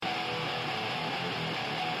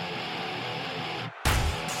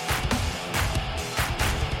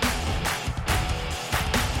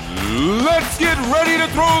Let's get ready to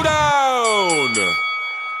throw down!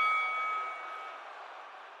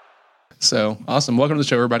 So, awesome. Welcome to the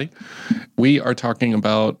show, everybody. We are talking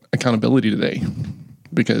about accountability today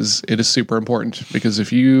because it is super important. Because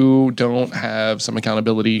if you don't have some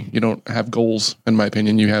accountability, you don't have goals, in my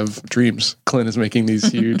opinion. You have dreams. Clint is making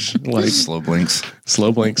these huge, like... Slow blinks.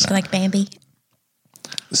 Slow blinks. Like Bambi.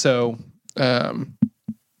 So,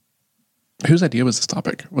 whose idea was this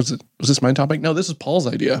topic? Was this my topic? No, this is Paul's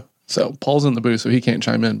idea. So Paul's in the booth, so he can't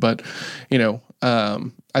chime in. But,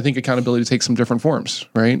 I think accountability takes some different forms,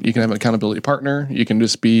 right? You can have an accountability partner. You can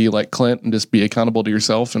just be like Clint and just be accountable to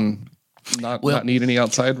yourself and not need any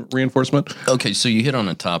outside reinforcement. Okay, so you hit on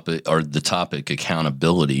a topic, or the topic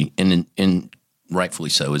accountability, and rightfully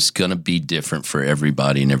so. It's going to be different for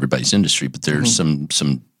everybody in everybody's industry, but there's some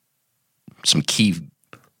key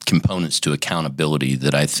components to accountability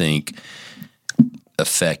that I think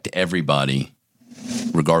affect everybody,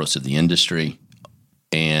 regardless of the industry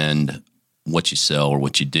and what you sell or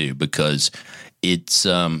what you do, because it's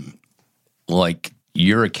like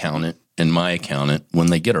your accountant and my accountant, when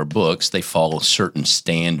they get our books, they follow certain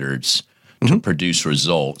standards to produce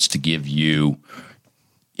results, to give you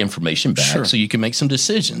information back so you can make some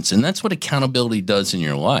decisions. And that's what accountability does in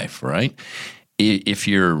your life, right? If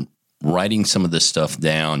you're writing some of this stuff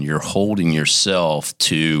down, you're holding yourself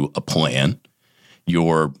to a plan,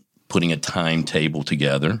 you're putting a timetable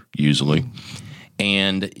together, usually,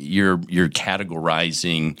 and you're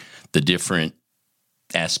categorizing the different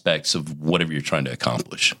aspects of whatever you're trying to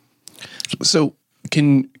accomplish. So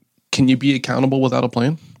can you be accountable without a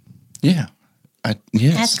plan? Yeah.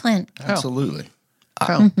 Yes. Ask Clint. Absolutely.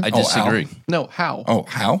 How? I disagree. No, how? Oh,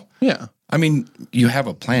 how? Yeah. I mean, you have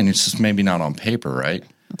a plan. It's just maybe not on paper, right?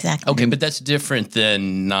 Exactly. Okay, but that's different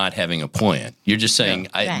than not having a plan. You're just saying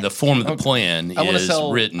Right. the form of the plan is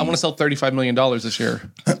written. I want to sell $35 million this year,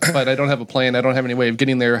 but I don't have a plan. I don't have any way of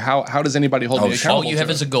getting there. How does anybody hold me accountable? All you have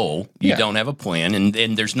is a goal. You don't have a plan,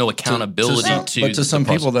 and there's no accountability to. But to some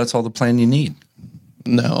people, that's all the plan you need.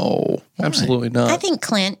 No, absolutely not. I think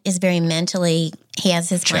Clint is very mentally, he has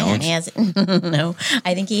his plan. Challenge. He has, no,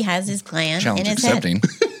 I think he has his plan in Challenge his accepting.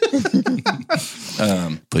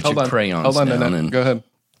 Put your crayons Hold on, down. Nanette. And Go ahead.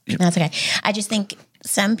 That's okay. I just think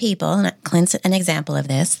some people, and Clint's an example of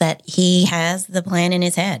this, that he has the plan in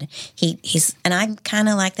his head. He's, and I'm kind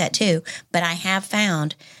of like that too, but I have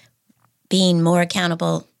found being more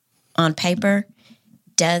accountable on paper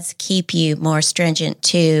does keep you more stringent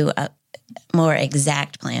to a more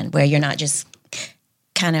exact plan where you're not just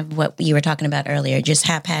kind of what you were talking about earlier, just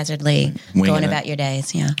haphazardly going about your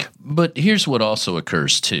days. Yeah. But here's what also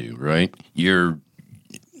occurs too, right? Your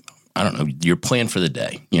plan for the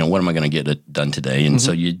day. What am I going to get done today? And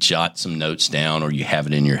so you jot some notes down, or you have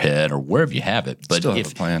it in your head, or wherever you have it. But Still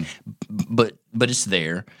have a plan. But it's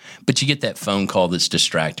there. But you get that phone call that's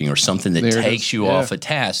distracting, or something that takes you off a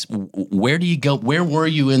task. Where do you go? Where were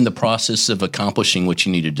you in the process of accomplishing what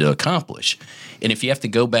you needed to accomplish? And if you have to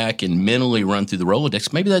go back and mentally run through the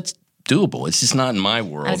Rolodex, maybe that's doable. It's just not in my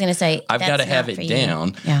world. I was going to say, I've got to have it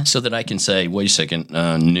down so that I can say, wait a second,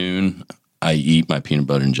 noon, I eat my peanut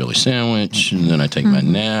butter and jelly sandwich, and then I take my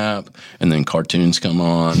nap, and then cartoons come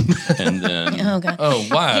on, and then,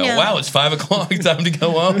 wow, it's 5 o'clock, time to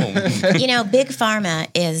go home. Big Pharma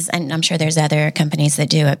is, and I'm sure there's other companies that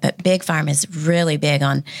do it, but Big Pharma is really big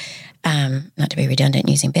on, not to be redundant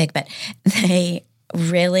using big, but they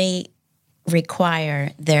really require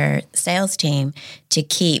their sales team to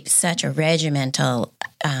keep such a regimental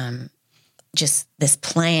just this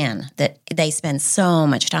plan that they spend so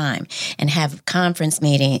much time and have conference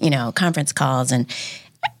calls. And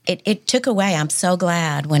it took away. I'm so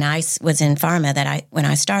glad when I was in pharma that when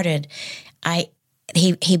I started,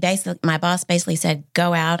 he basically, my boss basically said,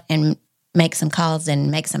 go out and make some calls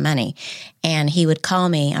and make some money. And he would call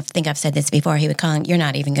me. I think I've said this before. He would call, you're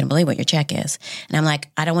not even going to believe what your check is. And I'm like,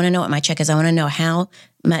 I don't want to know what my check is. I want to know how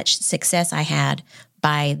much success I had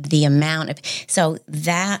by the amount of, so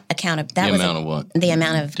that the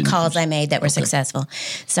amount of calls I made that were successful.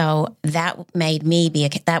 So that made me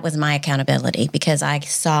that was my accountability because I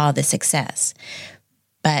saw the success.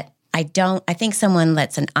 But I think someone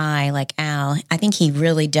lets an eye like Al, I think he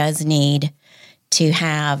really does need to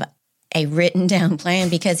have a written down plan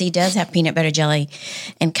because he does have peanut butter jelly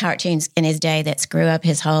and cartoons in his day that screw up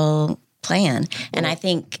his whole plan. And I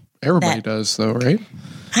think everybody does though, right?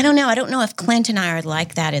 I don't know. I don't know if Clint and I are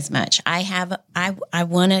like that as much. I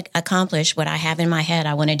want to accomplish what I have in my head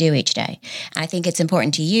I want to do each day. I think it's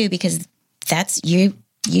important to you because that's you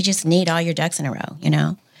just need all your ducks in a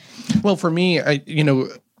row, Well, for me,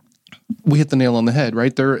 we hit the nail on the head,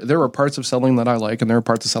 right? There are parts of selling that I like and there are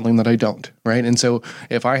parts of selling that I don't, right? And so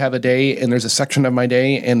if I have a day and there's a section of my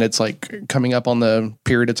day and it's like coming up on the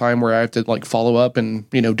period of time where I have to like follow up and,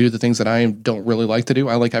 do the things that I don't really like to do.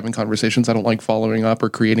 I like having conversations. I don't like following up or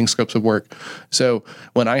creating scopes of work. So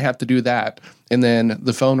when I have to do that and then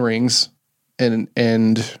the phone rings and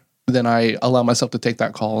then I allow myself to take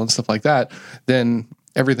that call and stuff like that, then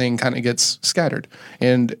everything kind of gets scattered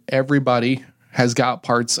and everybody has got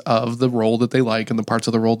parts of the role that they like and the parts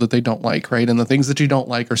of the role that they don't like, right? And the things that you don't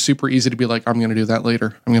like are super easy to be like, I'm going to do that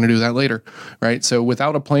later. I'm going to do that later, right? So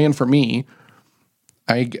without a plan for me,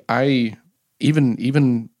 I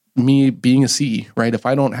even me being a C, right? If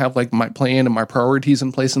I don't have like my plan and my priorities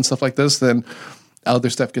in place and stuff like this, then other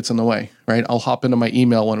stuff gets in the way, right? I'll hop into my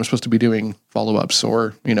email when I'm supposed to be doing follow-ups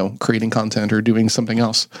or, creating content or doing something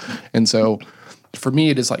else. And so for me,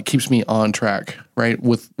 it is like keeps me on track, right?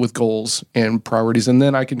 With goals and priorities. And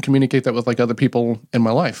then I can communicate that with like other people in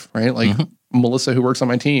my life, right? Like Melissa, who works on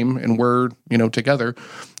my team and we're, together,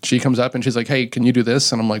 she comes up and she's like, hey, can you do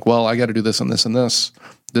this? And I'm like, well, I got to do this and this and this.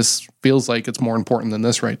 This feels like it's more important than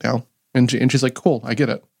this right now. And she's like, cool, I get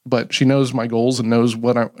it. But she knows my goals and knows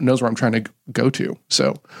where I'm trying to go to.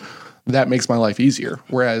 So that makes my life easier.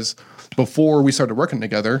 Whereas before we started working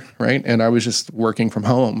together, right? And I was just working from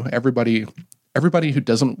home, everybody who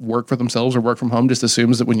doesn't work for themselves or work from home just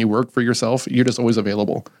assumes that when you work for yourself, you're just always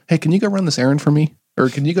available. Hey, can you go run this errand for me? Or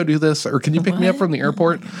can you go do this? Or can you pick me up from the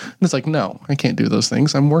airport? And it's like, no, I can't do those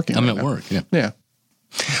things. I'm working. I'm at work. Yeah. Yeah.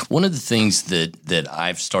 One of the things that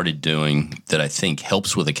I've started doing that I think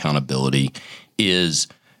helps with accountability is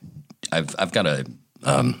I've got a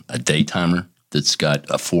day timer that's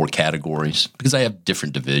got 4 categories because I have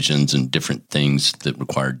different divisions and different things that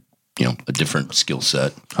require a different skill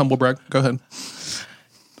set. Humble brag. Go ahead.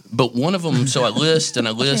 But one of them, so I list and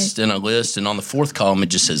I list and I list, and on the 4th column, it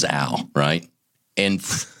just says Al, right? And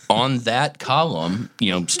on that column,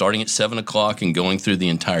 starting at 7 o'clock and going through the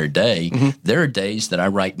entire day, there are days that I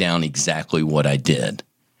write down exactly what I did.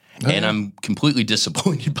 And I'm completely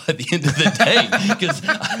disappointed by the end of the day because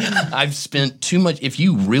I've spent too much. If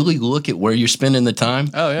you really look at where you're spending the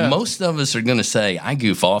time, most of us are going to say, I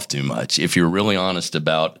goof off too much if you're really honest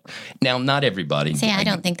about. Now, not everybody. See, I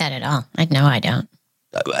don't think that at all. I don't.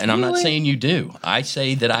 And I'm not saying you do. I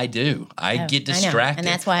say that I do. I get distracted. And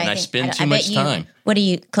that's why I spend too much time. What do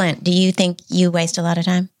you, Clint, do you think you waste a lot of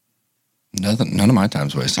time? None of my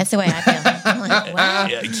time's wasted. That's the way I feel. I'm like, wow.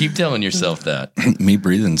 Yeah, keep telling yourself that. Me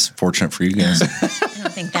breathing's fortunate for you guys. I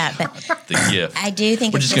don't think that, but The gift. I do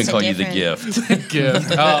think We're it's just going to just call you the different-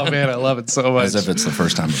 gift. Oh, man, I love it so much. As if it's the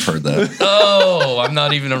first time I've heard that. Oh, I'm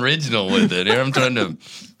not even original with it. Here I'm trying to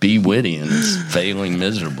be witty and it's failing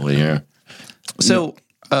miserably here. So,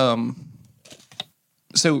 do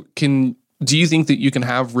you think that you can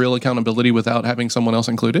have real accountability without having someone else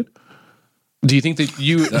included? Do you think that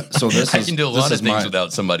you? So this I can do a lot of things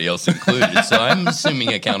without somebody else included. So I'm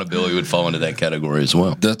assuming accountability would fall into that category as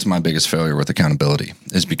well. That's my biggest failure with accountability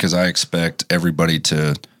is because I expect everybody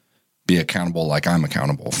to be accountable like I'm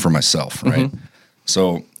accountable for myself, right?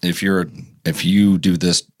 So if you do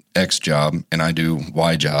this X job and I do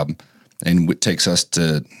Y job, and it takes us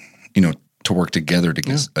to work together to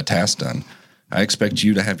get a task done, I expect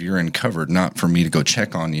you to have your end covered, not for me to go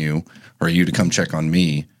check on you or you to come check on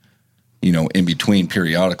me, in between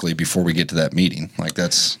periodically before we get to that meeting. Like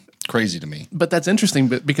that's crazy to me. But that's interesting,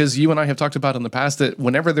 because you and I have talked about in the past that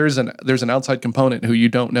whenever there's an outside component who you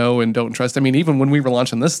don't know and don't trust. I mean, even when we were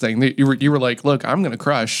launching this thing, you were like, "Look, I'm going to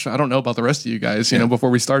crush. I don't know about the rest of you guys."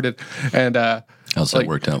 Before we started, and how's that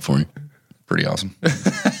worked out for you? Pretty awesome.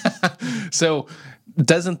 So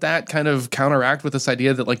doesn't that kind of counteract with this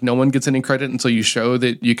idea that like no one gets any credit until you show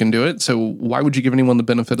that you can do it? So why would you give anyone the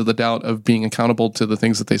benefit of the doubt of being accountable to the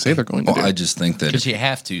things that they say they're going to do? I just think that Because you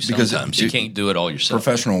have to sometimes. You can't do it all yourself.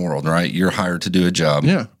 Professional world, right? You're hired to do a job.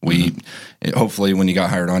 Yeah. Hopefully when you got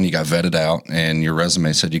hired on, you got vetted out and your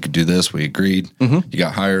resume said you could do this. We agreed. You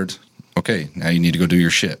got hired. Okay, now you need to go do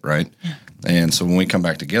your shit, right? Yeah. And so when we come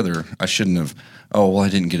back together, I shouldn't have, I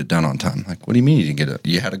didn't get it done on time. Like, what do you mean you didn't get it?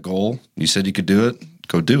 You had a goal. You said you could do it.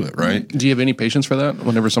 Go do it, right? Do you have any patience for that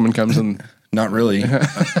whenever someone comes and... Not really.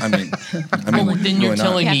 I mean, then you're really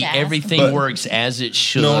telling not. me everything works as it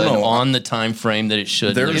should on the time frame that it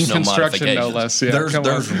should. There's in no construction, no modifications. less. Yeah,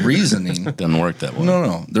 there's reasoning. Doesn't work that way.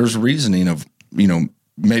 No. There's reasoning of,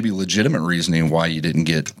 maybe legitimate reasoning why you didn't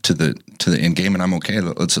get to the end game, and I'm okay.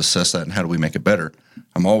 Let's assess that and how do we make it better.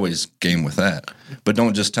 I'm always game with that. But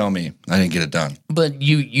don't just tell me I didn't get it done. But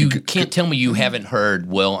you can't tell me you haven't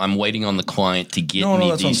heard, well, I'm waiting on the client to get me that's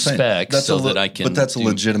what I'm these saying. specs that I can. But that's a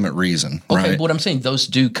legitimate reason, Okay, right? but what I'm saying, those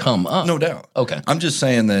do come up. No doubt. Okay. I'm just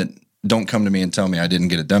saying that don't come to me and tell me I didn't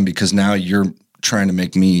get it done, because now you're trying to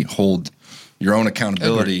make me hold your own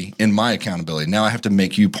accountability in my accountability. Now I have to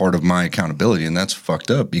make you part of my accountability, and that's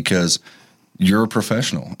fucked up because you're a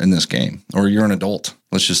professional in this game, or you're an adult.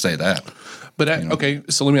 Let's just say that. But okay,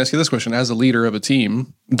 so let me ask you this question: as a leader of a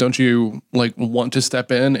team, don't you like want to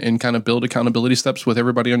step in and kind of build accountability steps with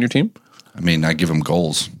everybody on your team? I mean, I give them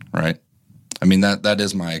goals, right? I mean, that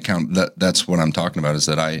is my account. That's what I'm talking about, is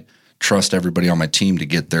that I trust everybody on my team to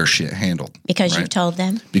get their shit handled. Because right? you've told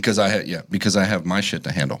them? Because I have my shit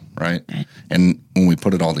to handle, right? And when we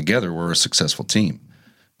put it all together, we're a successful team.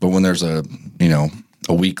 But when there's a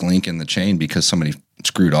weak link in the chain because somebody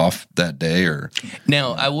screwed off that day, or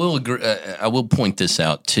now I will agree. I will point this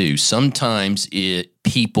out too. Sometimes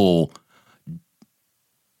people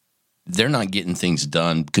they're not getting things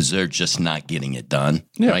done because they're just not getting it done.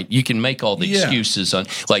 Yeah. Right? You can make all the excuses on,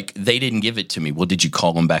 like, they didn't give it to me. Well, did you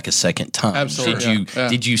call them back a second time? Absolutely.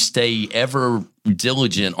 Did you stay ever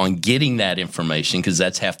diligent on getting that information? Because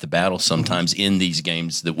that's half the battle sometimes in these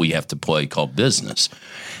games that we have to play called business.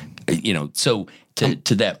 So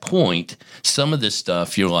to that point, some of this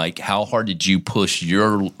stuff, you're like, how hard did you push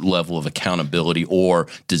your level of accountability or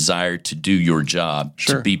desire to do your job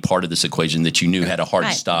to be part of this equation that you knew had a hard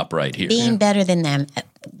stop right here? Being better than them.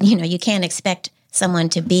 You can't expect someone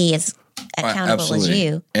to be as accountable as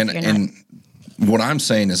you. And what I'm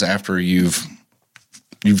saying is, after you've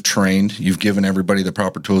trained, you've given everybody the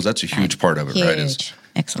proper tools. That's a huge part of it, right?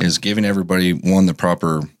 Excellent. Is giving everybody the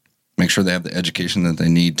proper, make sure they have the education that they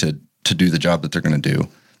need to do the job that they're going to do,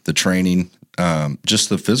 the training, just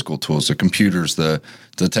the physical tools, the computers, the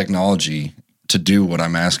technology to do what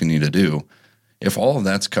I'm asking you to do. If all of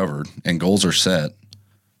that's covered and goals are set,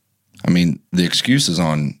 I mean, the excuse is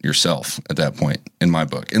on yourself at that point, in my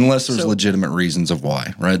book, unless there's legitimate reasons of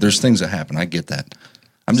why, right? There's things that happen. I get that.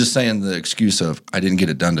 I'm just saying the excuse of, I didn't get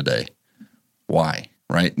it done today. Why?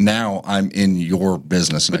 Right? Now I'm in your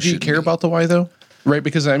business. But do you care about the why, though? Right,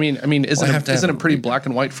 because I mean, isn't it pretty black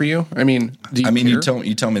and white for you? I mean, do you care?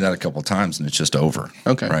 You tell me that a couple of times, and it's just over.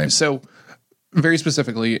 Okay, right. So very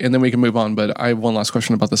specifically, and then we can move on. But I have one last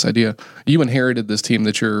question about this idea. You inherited this team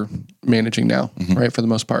that you're managing now, right? For the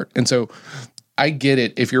most part, and so I get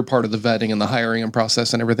it. If you're part of the vetting and the hiring and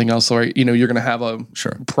process and everything else, right? You're going to have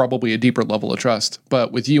probably a deeper level of trust.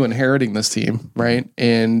 But with you inheriting this team, right,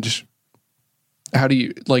 and how do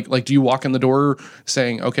you like do you walk in the door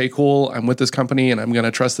saying, okay, cool, I'm with this company and I'm going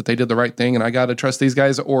to trust that they did the right thing and I got to trust these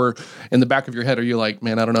guys? Or in the back of your head, are you like,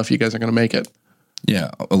 man, I don't know if you guys are going to make it?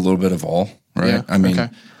 Yeah, a little bit of all, right? Yeah, I mean,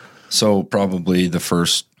 so probably the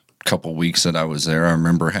first couple weeks that I was there, I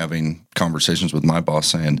remember having conversations with my boss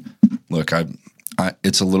saying, look,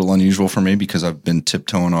 it's a little unusual for me because I've been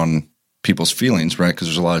tiptoeing on people's feelings, right? Because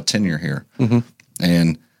there's a lot of tenure here.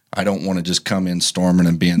 And I don't want to just come in storming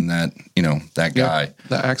and being that, that guy.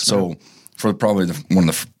 So for probably one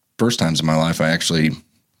of the first times in my life, I actually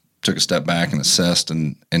took a step back and assessed,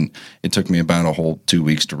 and it took me about a whole 2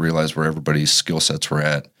 weeks to realize where everybody's skill sets were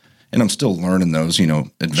at. And I'm still learning those,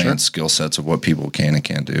 advanced skill sets of what people can and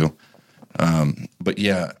can't do. But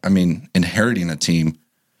yeah, I mean, inheriting a team,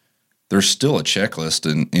 there's still a checklist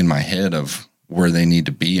in my head of where they need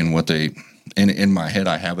to be and what they, in my head,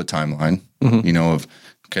 I have a timeline, of,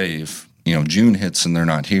 okay, if, June hits and they're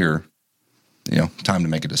not here, time to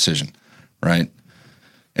make a decision. Right.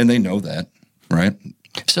 And they know that. Right.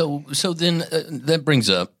 So then that brings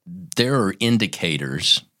up, there are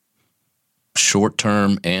indicators,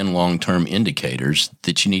 short-term and long-term indicators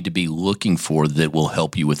that you need to be looking for that will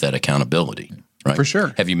help you with that accountability. Right? For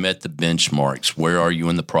sure. Have you met the benchmarks? Where are you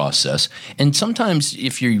in the process? And sometimes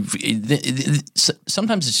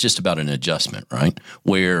sometimes it's just about an adjustment, right?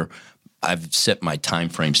 Where I've set my time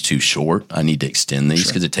frames too short. I need to extend these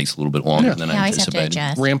because it takes a little bit longer than I anticipated.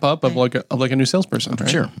 Ramp up of like a new salesperson, right?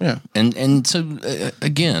 Sure. Yeah. And so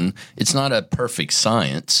again, it's not a perfect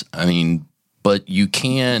science. I mean, but you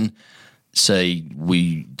can say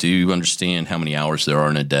we do understand how many hours there are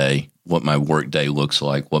in a day, what my work day looks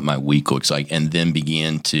like, what my week looks like, and then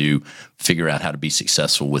begin to figure out how to be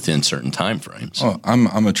successful within certain time frames. Oh,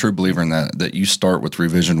 I'm a true believer in that you start with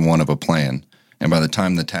revision 1 of a plan. And by the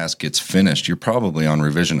time the task gets finished, you're probably on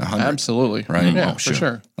revision 100. Absolutely. Right? Yeah, for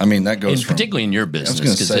sure. I mean, that goes particularly in your business. I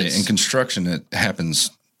was going to say, in construction, it happens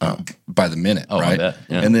by the minute, right? I bet.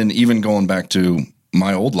 Yeah. And then even going back to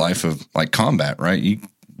my old life of like combat, right? You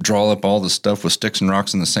draw up all the stuff with sticks and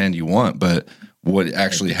rocks in the sand you want, but what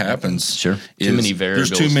actually happens is too many variables.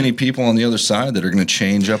 There's too many people on the other side that are going to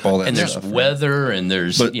change up all that and stuff. And there's weather and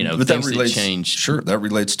there's, but things that change. Sure, that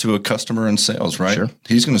relates to a customer and sales, right? Sure.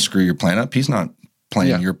 He's going to screw your plan up. He's not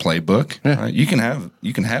playing your playbook. Yeah. Right? You can have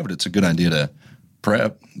it. It's a good idea to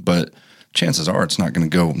prep, but chances are it's not going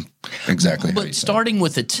to go exactly. how you But think. starting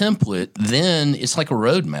with a template, then it's like a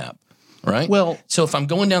roadmap, right? Well- so if I'm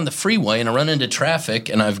going down the freeway and I run into traffic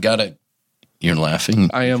and I've got to, you're laughing.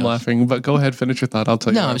 I am laughing, but go ahead, finish your thought. I'll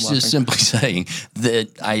tell you. No, why I I'm was laughing. just simply saying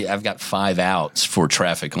that I've got 5 outs for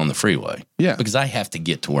traffic on the freeway. Yeah. Because I have to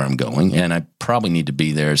get to where I'm going, and I probably need to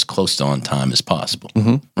be there as close to on time as possible.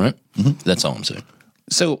 Right? That's all I'm saying.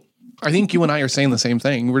 So I think you and I are saying the same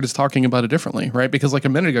thing. We're just talking about it differently, right? Because like a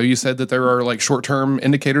minute ago, you said that there are like short-term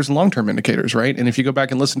indicators and long-term indicators, right? And if you go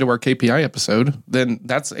back and listen to our KPI episode, then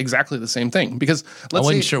that's exactly the same thing. Because I let's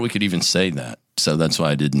wasn't say, sure we could even say that, so that's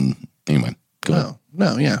why I didn't. Anyway, go ahead.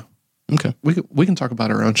 no, yeah, Okay. we can talk about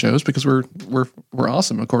our own shows because we're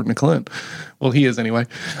awesome according to Clint. Well, he is anyway.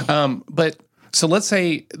 But so let's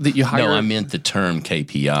say that you hire No, I meant the term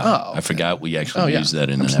KPI. I forgot we actually used that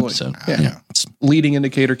in absolutely. an episode. Yeah. It's- leading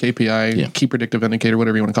indicator, KPI, Yeah. key predictive indicator,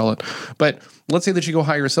 whatever you want to call it. But let's say that you go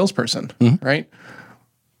hire a salesperson, right?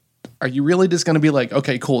 Are you really just going to be like,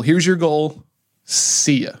 okay, cool, here's your goal,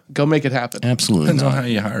 see ya, go make it happen? Absolutely Depends on not. how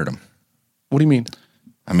you hired them. What do you mean?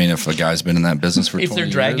 I mean, if a guy's been in that business for If 20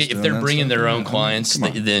 they're dragging, years if doing they're that bringing stuff, their own clients,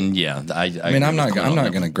 then yeah. I mean, I'm not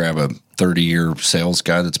going to grab a 30-year sales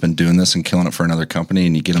guy that's been doing this and killing it for another company,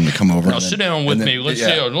 and you get him to come over. Now and sit then- down with and me. then- Let's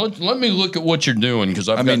yeah. let me look at what you're doing because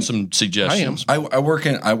I've mean, got some suggestions. I work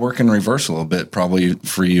in reverse a little bit. Probably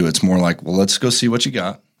for you, it's more like, well, let's go see what you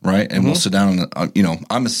got, right? And we'll sit down and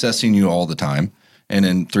I'm assessing you all the time. And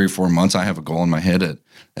in 3 or 4 months, I have a goal in my head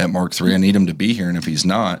at Mark III. I need him to be here, and if he's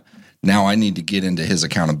not, now I need to get into his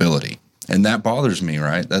accountability, and that bothers me,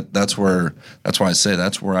 right? That's why I say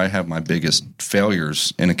that's where I have my biggest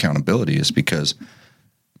failures in accountability is because,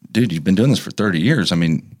 dude, you've been doing this for 30 years. I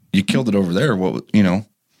mean, you killed it over there. Why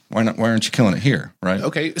not? Why aren't you killing it here, right?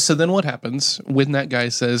 Okay, so then what happens when that guy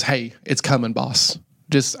says, "Hey, it's coming, boss.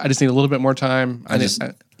 I just need a little bit more time."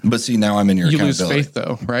 But see, now I'm in your you lose accountability. faith,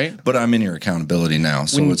 though, right? But I'm in your accountability now,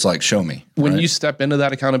 so it's like, show me. When right? you step into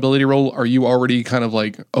that accountability role, are you already kind of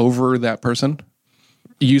like over that person?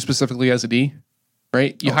 You specifically as a D,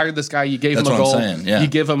 right? You hired this guy, you gave him That's a what goal, I'm saying, yeah. you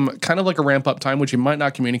give him kind of like a ramp up time, which you might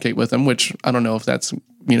not communicate with him, which I don't know if that's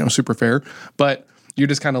super fair, but you're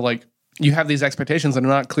just kind of like you have these expectations that are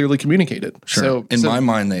not clearly communicated. Sure. So in my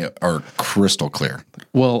mind, they are crystal clear.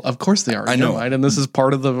 well, of course they are. I know. right? And this is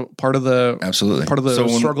part of the Absolutely. part of the So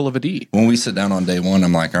when- struggle of a D. When we sit down on day one,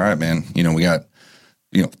 I'm like, all right, man, we got,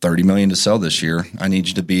 $30 million to sell this year. I need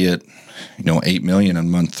you to be at, $8 million in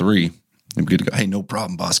month 3. I'm good to go. Hey, no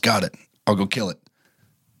problem, boss. Got it. I'll go kill it.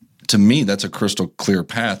 To me, that's a crystal clear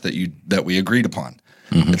path that we agreed upon.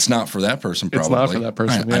 It's not for that person. Probably. It's not for that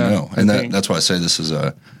person, I yeah, know, I and think. that's why I say this is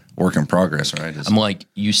a work in progress, right? I'm like,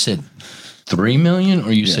 you said 3 million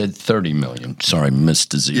or you said 30 million? Sorry,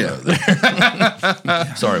 missed a zero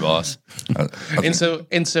there. Sorry, boss.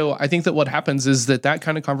 And so I think that what happens is that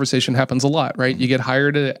kind of conversation happens a lot, right? You get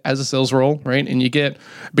hired as a sales role, right? And you get,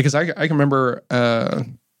 because I can remember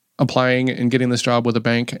applying and getting this job with a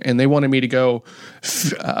bank, and they wanted me to go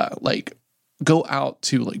go out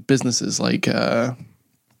to like businesses like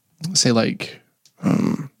say like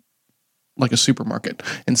a supermarket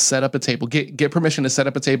and set up a table, get permission to set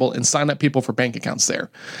up a table and sign up people for bank accounts there.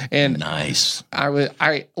 And Nice. I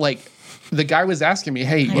the guy was asking me,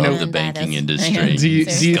 hey, Love the Run by banking those. industry. do you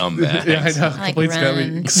Scumbags. Yeah, I know, Like complete scummy,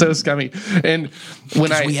 run. so scummy. And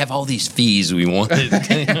when We have all these fees we wanted.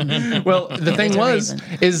 well, the thing There's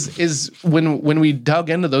was, a is when we dug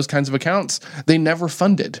into those kinds of accounts, they never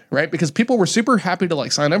funded, right? Because people were super happy to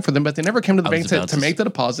like sign up for them, but they never came to the was bank about to to make the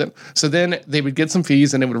deposit. So then they would get some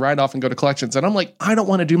fees and it would write off and go to collections. And I'm like, I don't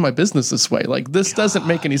want to do my business this way. Like this doesn't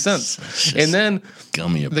make any sense. And then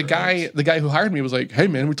Gummy the guy who hired me was like, hey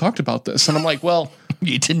man, we talked about this. And I'm like, well,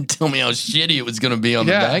 You didn't tell me how shitty it was going to be on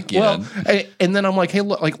the back end. well, and then I'm like, hey,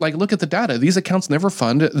 look, like look at the data. These accounts never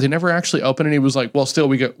fund. They never actually open. And he was like, well, still,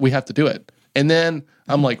 we have to do it. And then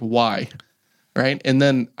I'm like, why? Right. And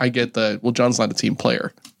then I get John's not a team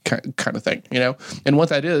player kind of thing, And what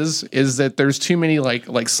that is that there's too many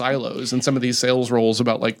like silos in some of these sales roles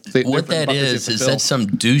about like what that is that some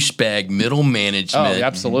douchebag middle management. Oh,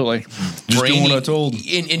 absolutely. Just doing what I told. And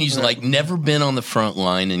he's like never been on the front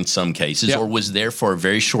line in some cases, Yep. or was there for a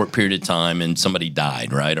very short period of time and somebody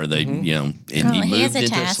died, right? Or they, and Well, he has a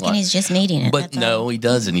task and he's just meeting it. But that's no, all. he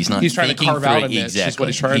doesn't. He's not. He's trying to thinking carve out through a niche, is exactly. what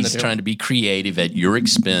he's trying to do. trying to be creative at your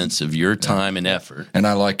expense of your time and effort. And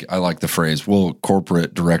I like the phrase, well,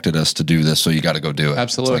 corporate directed us to do this, so you got to go do it.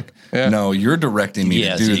 Absolutely. It's like, Yeah. no, you're directing me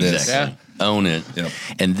Yes, to do this. exactly. Own it. Yep.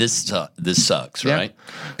 And this sucks, Yeah. right?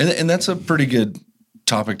 And that's a pretty good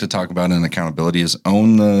topic to talk about in accountability is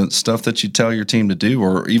own the stuff that you tell your team to do,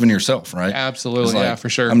 or even yourself, right? Absolutely. It's like, Yeah, for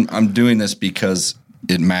sure. I'm doing this because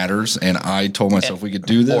it matters, and I told myself we could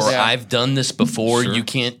do this. Or I've done this before. You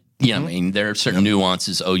can't. Yeah, I mean, there are certain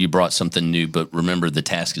nuances. Oh, you brought something new, but remember, the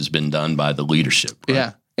task has been done by the leadership. Right?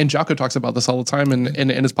 Yeah. And Jocko talks about this all the time in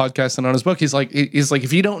his podcast and on his book. He's like,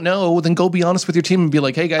 if you don't know, then go be honest with your team and be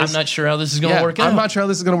like, hey guys, I'm not sure how this is going to work out. I'm not sure how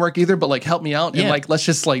this is going to work either, but like, help me out. And like, let's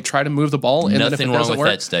just like try to move the ball. And then if it Nothing wrong doesn't with work,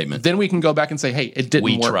 that statement. then we can go back and say, hey, it didn't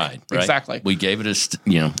We work. tried. Right? Exactly. We gave it a,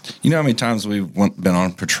 You know how many times we've been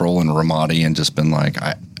on patrol in Ramadi and just been like,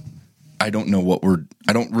 I don't know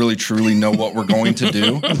I don't really truly know what we're going to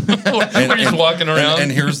do. we're just walking around.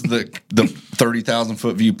 And here's the 30,000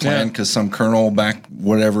 foot view plan because some colonel back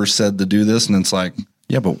whatever said to do this. And it's like,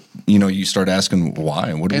 yeah, but you start asking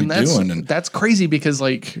why, what are we doing? And that's crazy because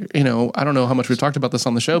like, I don't know how much we've talked about this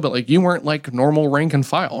on the show, but like you weren't like normal rank and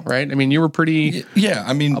file, right? I mean, you were a pretty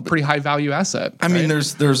high value asset. I mean,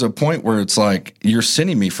 there's a point where it's like you're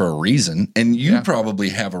sending me for a reason, and you probably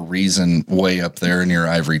have a reason way up there in your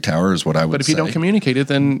ivory tower is what I would say. But if you don't communicate it,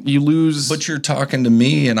 then you lose. But you're talking to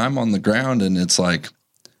me and I'm on the ground, and it's like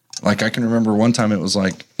I can remember one time it was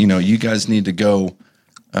like, you guys need to go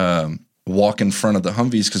walk in front of the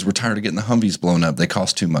Humvees because we're tired of getting the Humvees blown up. They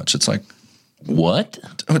cost too much. It's like, what?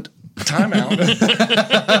 Time out.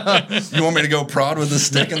 You want me to go prod with a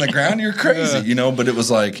stick in the ground? You're crazy, But it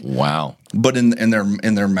was like, wow. But in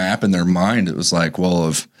their map, in their mind, it was like, well,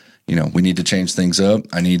 if we need to change things up,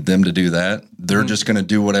 I need them to do that. They're just going to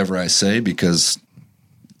do whatever I say because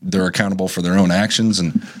they're accountable for their own actions.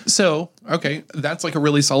 And so, okay, that's like a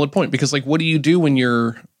really solid point because like, what do you do when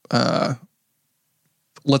you're,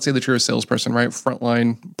 let's say that you're a salesperson, right?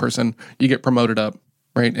 Frontline person, you get promoted up,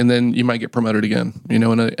 right? And then you might get promoted again, in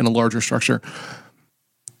a larger structure.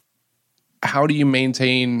 How do you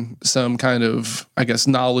maintain some kind of, I guess,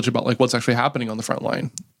 knowledge about like what's actually happening on the front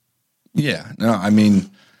line? Yeah, no, I mean,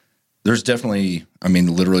 there's definitely,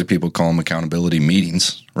 literally people call them accountability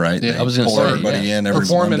meetings, right? Yeah, They I was going to pull say everybody in every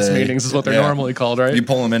performance Monday. meetings is what they're normally called, right? You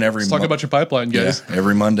pull them in every Let's talk about your pipeline, guys. Yeah,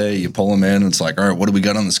 every Monday you pull them in. And it's like, all right, what do we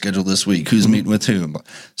got on the schedule this week? Who's meeting with who?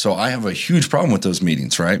 So I have a huge problem with those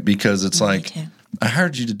meetings, right? Because it's like, I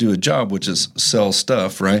hired you to do a job, which is sell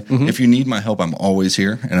stuff, right? If you need my help, I'm always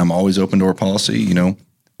here, and I'm always open door policy. You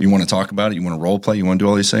want to talk about it, you want to role play, you want to do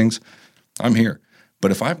all these things, I'm here. But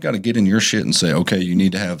if I've got to get in your shit and say, okay, you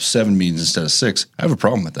need to have 7 meetings instead of 6, I have a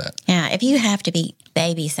problem with that. Yeah, if you have to be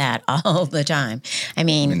babysat all the time, I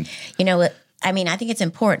think it's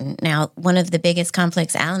important. Now, one of the biggest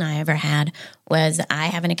conflicts Al and I ever had was I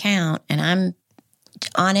have an account and I'm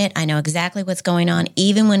on it. I know exactly what's going on,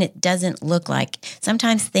 even when it doesn't look like.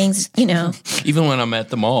 Sometimes things, Even when I'm at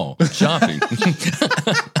the mall shopping.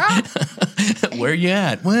 Where you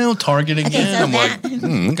at? Well, Target again. so I'm like,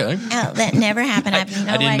 okay. Oh, that never happened. I have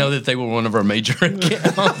no I didn't idea. know that they were one of our major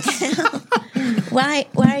accounts. Why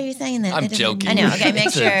are you saying that? I'm That doesn't- joking. I know. Okay, make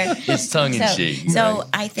sure. It's tongue in cheek. So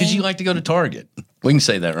I think Because you like to go to Target. We can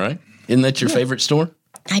say that, right? Isn't that your favorite store?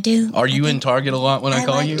 I do. Are you in Target a lot when I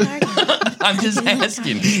call like you? Target. I'm just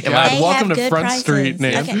asking. Am God, They welcome have to good Front prices. Street,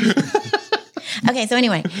 Nan. Okay, so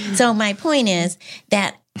anyway, so my point is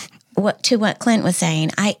that what Clint was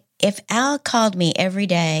saying, if Al called me every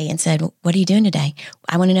day and said, "What are you doing today?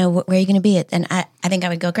 I want to know where you're going to be at," then I think I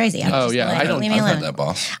would go crazy. I would just be like, I don't- leave me I've alone. had that,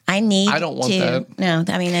 boss. I don't want to. that. No,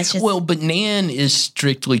 that's just Well, but Nan is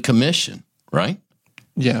strictly commission, right?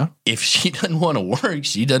 Yeah. If she doesn't want to work,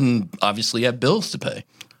 she doesn't obviously have bills to pay.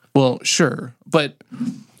 Well, sure. But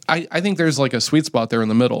I think there's like a sweet spot there in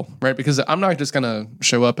the middle, right? Because I'm not just going to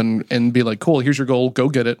show up and be like, cool, here's your goal, go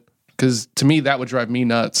get it. Because to me, that would drive me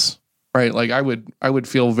nuts, right? Like I would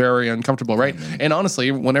feel very uncomfortable, right? And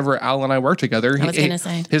honestly, whenever Al and I worked together,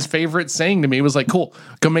 his favorite saying to me was like, cool,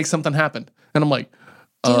 go make something happen. And I'm like,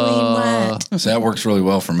 doing what? So that works really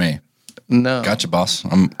well for me. no. Gotcha, boss.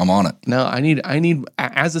 I'm on it. No, I need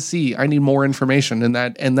as a C, I need more information in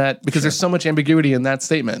that because there's so much ambiguity in that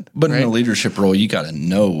statement. But right? in a leadership role, you got to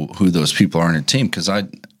know who those people are on your team because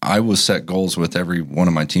I was set goals with every one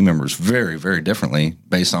of my team members very, very differently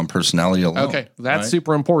based on personality alone. Okay, that's right?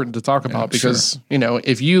 super important to talk about because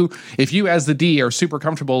if you as the D are super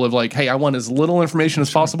comfortable of like, hey, I want as little information as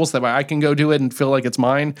possible so that way I can go do it and feel like it's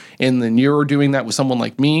mine, and then you're doing that with someone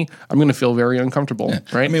like me, I'm going to feel very uncomfortable,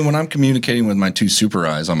 right? I mean, when I'm communicating with my 2 super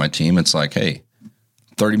eyes on my team, it's like, hey,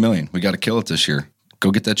 30 million, we got to kill it this year. Go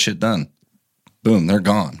get that shit done. Boom, they're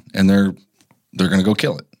gone, and they're going to go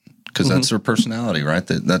kill it because that's their personality, right?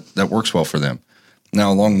 That works well for them.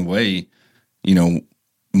 Now, along the way,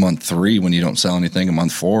 month 3 when you don't sell anything, and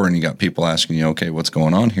month 4, and you got people asking you, okay, what's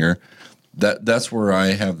going on here? That's where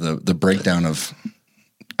I have the breakdown of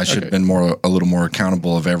I should have been a little more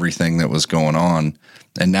accountable of everything that was going on.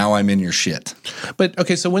 And now I'm in your shit. But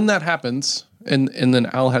okay, so when that happens, and then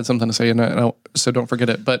Al had something to say, and so don't forget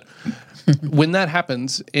it. But when that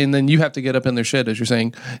happens, and then you have to get up in their shit, as you're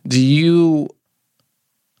saying,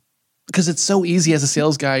 because it's so easy as a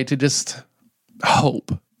sales guy to just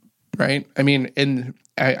hope, right? I mean, and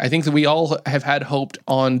I think that we all have had hoped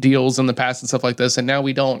on deals in the past and stuff like this, and now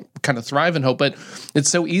we don't kind of thrive in hope. But it's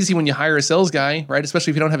so easy when you hire a sales guy, right?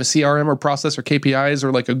 Especially if you don't have a CRM or process or KPIs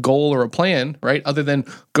or like a goal or a plan, right? Other than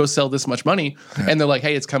go sell this much money, and they're like,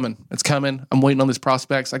 "Hey, it's coming. I'm waiting on these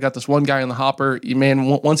prospects. I got this one guy in the hopper. Man,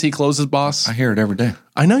 once he closes, boss." I hear it every day.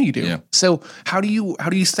 I know you do. Yeah. So how do you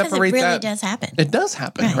separate it really that? does happen. It does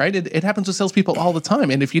happen, right? It happens with salespeople all the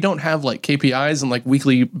time. And if you don't have like KPIs and like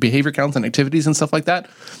weekly behavior counts and activities and stuff like that,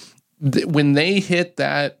 when they hit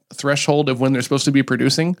that threshold of when they're supposed to be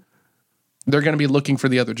producing, they're going to be looking for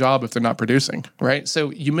the other job if they're not producing, right?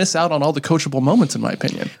 So you miss out on all the coachable moments, in my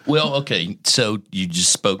opinion. Well, okay. So you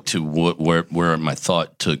just spoke to where my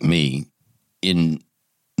thought took me. In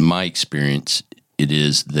my experience, it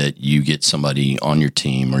is that you get somebody on your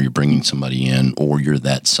team, or you're bringing somebody in, or you're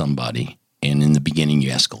that somebody. And in the beginning, you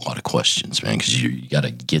ask a lot of questions, man, because you got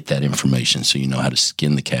to get that information so you know how to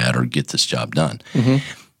skin the cat or get this job done. Mm-hmm.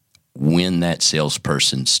 When that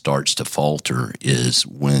salesperson starts to falter is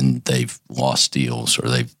when they've lost deals or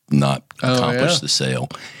they've not accomplished the sale.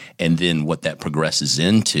 And then what that progresses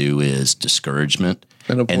into is discouragement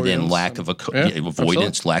and then lack of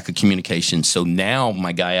avoidance, lack of communication. So now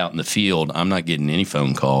my guy out in the field, I'm not getting any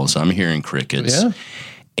phone calls. I'm hearing crickets. Yeah.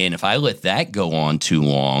 And if I let that go on too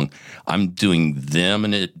long, I'm doing them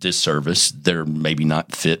a disservice. They're maybe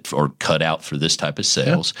not fit or cut out for this type of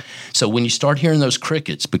sales. Yeah. So when you start hearing those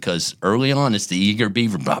crickets, because early on it's the eager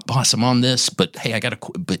beaver, boss, I'm on this, but hey,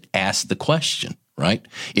 but ask the question, right?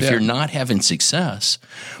 If you're not having success,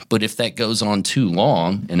 but if that goes on too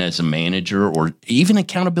long, and as a manager or even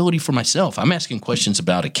accountability for myself, I'm asking questions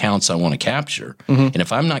about accounts I want to capture. Mm-hmm. And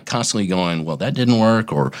if I'm not constantly going, well, that didn't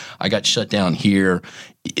work, or I got shut down here,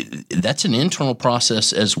 that's an internal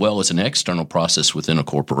process as well as an external process within a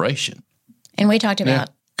corporation. And we talked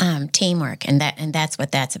about teamwork, and that's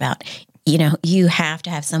what that's about. You know, you have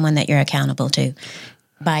to have someone that you're accountable to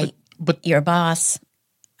by your boss,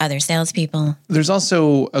 other salespeople. There's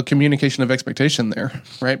also a communication of expectation there,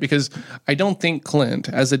 right? Because I don't think Clint,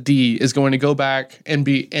 as a D, is going to go back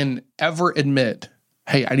and ever admit,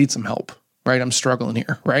 hey, I need some help, right? I'm struggling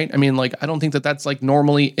here, right? I mean, like, I don't think that that's like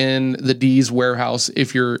normally in the D's warehouse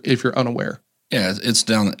if you're unaware. Yeah,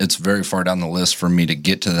 it's very far down the list for me to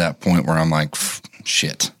get to that point where I'm like,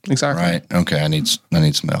 shit. Exactly. Right? Okay, I need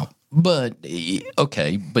some help. But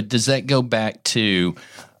does that go back to,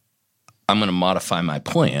 I'm going to modify my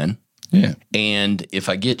plan? Yeah. And if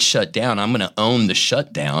I get shut down, I'm going to own the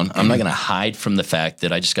shutdown. I'm not going to hide from the fact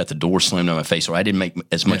that I just got the door slammed on my face, or I didn't make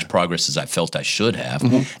as much progress as I felt I should have.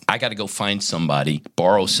 Mm-hmm. I got to go find somebody,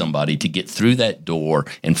 borrow somebody to get through that door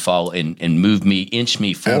and follow and inch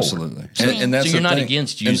me forward. Absolutely. And that's so you're not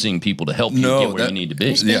against using people to help you get where you need to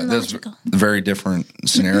be. Yeah, that's a very different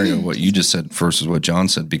scenario, what you just said versus what John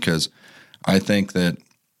said, because I think that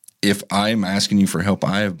if I'm asking you for help,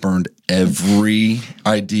 I have burned every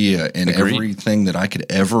idea and everything that I could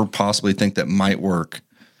ever possibly think that might work.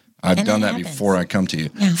 I've done that before I come to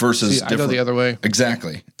you. Yeah. Versus I go the other way.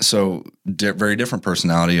 Exactly. So very different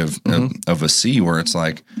personality of a C, where it's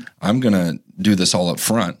like, I'm going to do this all up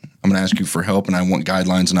front. I'm going to ask you for help, and I want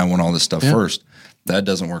guidelines, and I want all this stuff first. That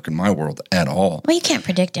doesn't work in my world at all. Well, you can't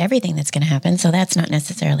predict everything that's going to happen, so that's not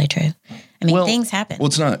necessarily true. I mean, things happen. Well,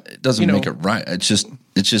 it's not. It doesn't make it right. It's just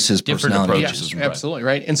his personality. Yes, absolutely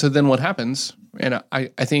right. And so then what happens? And I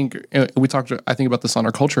think we talked. I think about this on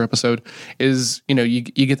our culture episode. Is you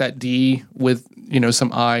get that D with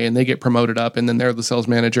some I, and they get promoted up, and then they're the sales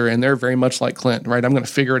manager, and they're very much like Clint, right? I'm going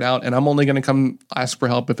to figure it out, and I'm only going to come ask for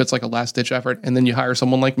help if it's like a last ditch effort. And then you hire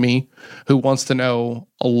someone like me, who wants to know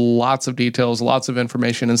lots of details, lots of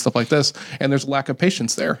information, and stuff like this. And there's a lack of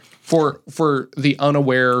patience there for the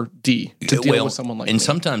unaware D to deal with someone like me. And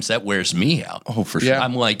sometimes that wears me out. Oh, for sure. Yeah.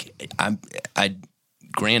 I'm like,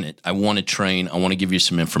 granted, I want to train, I want to give you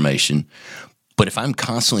some information, but if I'm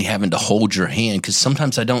constantly having to hold your hand, because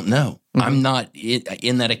sometimes I don't know, I'm not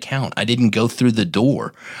in that account. I didn't go through the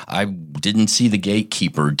door. I didn't see the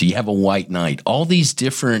gatekeeper. Do you have a white knight? All these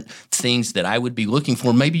different things that I would be looking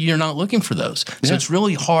for. Maybe you're not looking for those. So it's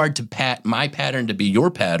really hard to pat my pattern to be your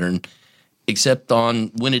pattern, except on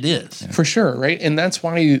when it is. For sure, right? And that's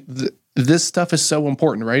why this stuff is so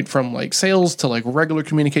important, right? From like sales to like regular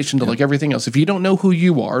communication to like everything else. If you don't know who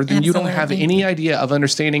you are, then you don't have any idea of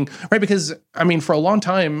understanding, right? Because I mean, for a long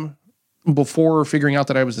time, before figuring out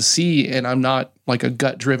that I was a C and I'm not like a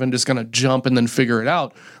gut driven, just going to jump and then figure it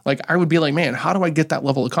out. Like I would be like, man, how do I get that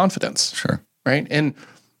level of confidence? Sure. Right. And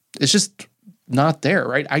it's just not there.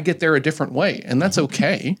 Right. I get there a different way, and that's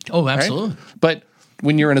okay. Oh, right? absolutely. But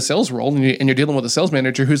when you're in a sales role and you're dealing with a sales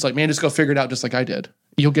manager who's like, man, just go figure it out just like I did,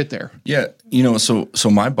 you'll get there. Yeah. So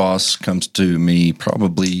my boss comes to me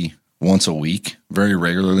probably once a week, very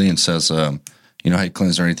regularly, and says, hey, Clint,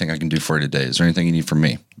 is there anything I can do for you today? Is there anything you need from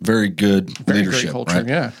me? Very good leadership, great culture. right?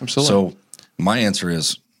 Yeah, absolutely. So my answer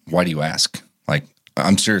is, why do you ask? Like,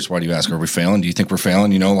 I'm serious. Why do you ask? Are we failing? Do you think we're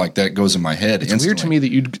failing? Like that goes in my head. It's weird to me that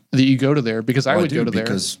you go to there, because I would go to there.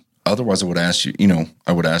 Because otherwise I would ask you,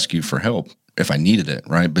 I would ask you for help if I needed it,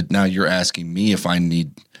 right? But now you're asking me if I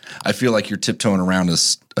need. I feel like you're tiptoeing around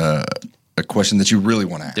a question that you really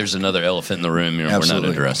want to ask. There's another elephant in the room we're not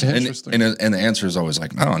addressing. Interesting. And the answer is always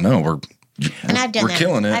like, oh no, we're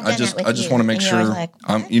killing it. I just want to make sure like,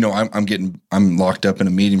 I'm locked up in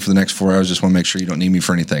a meeting for the next 4 hours. Just want to make sure you don't need me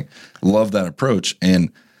for anything. Love that approach.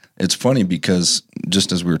 And it's funny because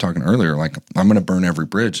just as we were talking earlier, like I'm going to burn every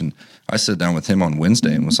bridge. And I sat down with him on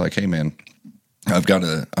Wednesday and was like, hey man, I've got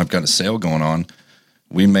a sale going on.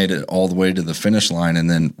 We made it all the way to the finish line and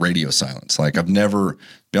then radio silence. Like I've never, to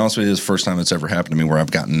be honest with you, this is the first time it's ever happened to me where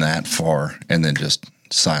I've gotten that far and then just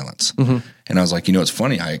silence. Mm-hmm. And I was like, it's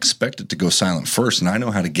funny. I expect it to go silent first and I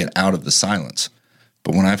know how to get out of the silence.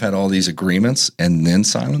 But when I've had all these agreements and then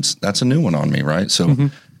silence, that's a new one on me, right? So,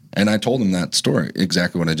 and I told him that story,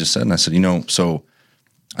 exactly what I just said. And I said, so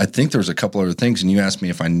I think there's a couple other things. And you asked me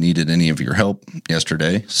if I needed any of your help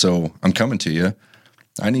yesterday. So I'm coming to you.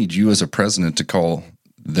 I need you as a president to call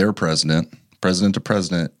their president to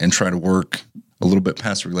president, and try to work a little bit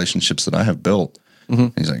past the relationships that I have built. Mm-hmm.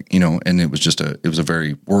 He's like, and it was a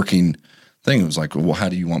very working thing. It was like, well, how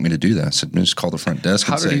do you want me to do that? I said, just call the front desk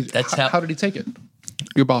and say, how did he take it?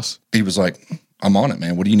 Your boss? He was like, I'm on it,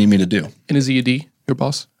 man. What do you need me to do? And is he a D, your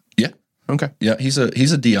boss? Yeah. Okay. Yeah. He's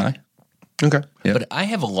a DI. Okay. Yeah. But I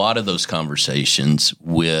have a lot of those conversations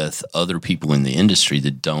with other people in the industry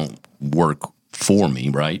that don't work for me,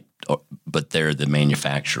 right? But they're the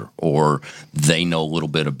manufacturer, or they know a little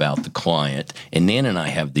bit about the client. And Nan and I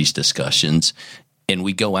have these discussions, and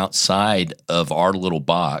we go outside of our little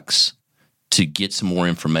box to get some more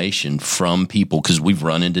information from people, because we've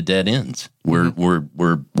run into dead ends.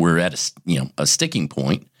 We're at a sticking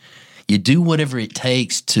point. You do whatever it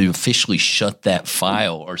takes to officially shut that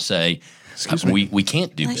file or say, we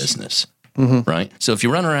can't do business. Mm-hmm. Right. So if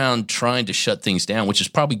you run around trying to shut things down, which is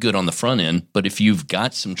probably good on the front end, but if you've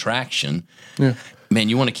got some traction, man,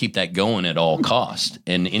 you want to keep that going at all costs.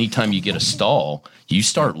 And anytime you get a stall, you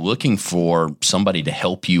start looking for somebody to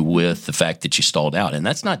help you with the fact that you stalled out. And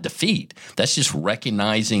that's not defeat. That's just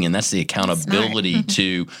recognizing, and that's the accountability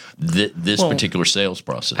to this particular sales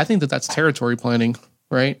process. I think that's territory planning,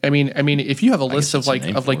 right? I mean, if you have a list of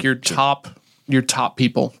your top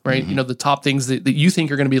people, right? Mm-hmm. The top things that you think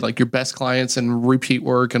are going to be like your best clients and repeat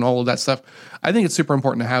work and all of that stuff. I think it's super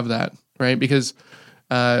important to have that, right? Because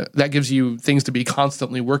that gives you things to be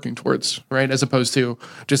constantly working towards, right? As opposed to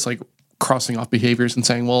just like crossing off behaviors and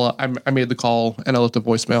saying, well, I made the call and I left a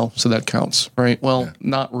voicemail, so that counts, right? Well,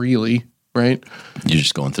 not really, right? You're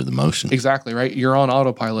just going through the motion. Exactly, right? You're on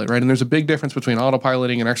autopilot, right? And there's a big difference between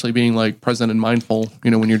autopiloting and actually being like present and mindful,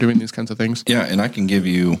 when you're doing these kinds of things. Yeah, and I can give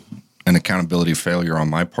you an accountability failure on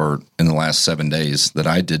my part in the last 7 days that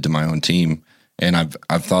I did to my own team. And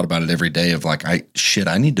I've thought about it every day of like, I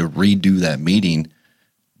need to redo that meeting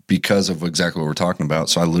because of exactly what we're talking about.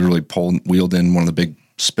 So I literally wheeled in one of the big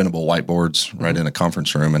spinnable whiteboards right in a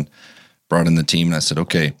conference room and brought in the team. And I said,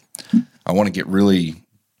 okay, I want to get really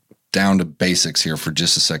down to basics here for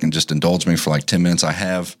just a second. Just indulge me for like 10 minutes. I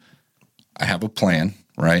have a plan,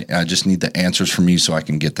 right? I just need the answers from you so I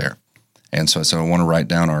can get there. And so I said, I want to write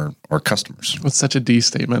down our customers. That's such a D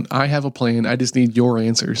statement. I have a plan. I just need your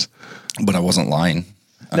answers. But I wasn't lying.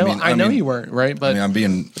 I know you weren't, right? But I'm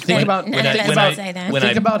being. Think about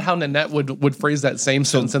how Nanette would phrase that same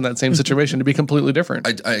sentence in that same situation to be completely different.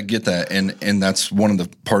 I get that, and that's one of the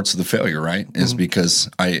parts of the failure, right? Is because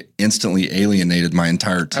I instantly alienated my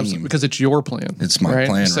entire team. Absolutely, because it's your plan. It's my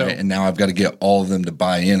plan, right? And now I've got to get all of them to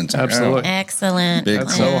buy in. And say, absolutely, excellent. Big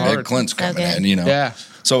Clint's coming in, Yeah.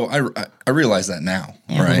 So I realize that now,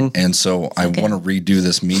 right? Mm-hmm. And so I want to redo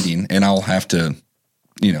this meeting, and I'll have to,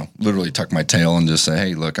 literally tuck my tail and just say,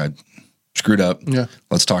 hey, look, I screwed up. Yeah.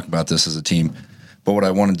 Let's talk about this as a team. But what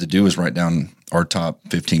I wanted to do is write down our top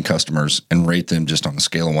 15 customers and rate them just on a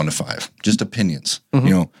scale of 1 to 5, just opinions,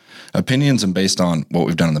 opinions and based on what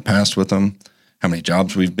we've done in the past with them, how many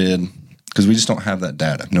jobs we've bid, because we just don't have that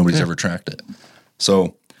data. Nobody's ever tracked it.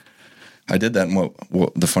 So I did that. And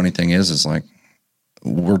what the funny thing is like,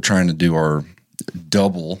 we're trying to do our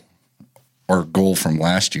double our goal from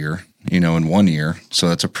last year, in 1 year. So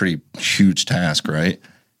that's a pretty huge task, right?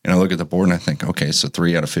 And I look at the board and I think, okay, so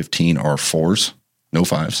 3 out of 15 are 4s, no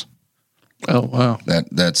 5s. Oh, wow.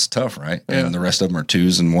 That's tough, right? Yeah. And the rest of them are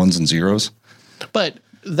 2s and 1s and 0s. But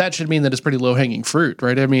that should mean that it's pretty low hanging fruit,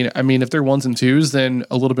 right? I mean, if they're 1s and 2s, then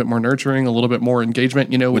a little bit more nurturing, a little bit more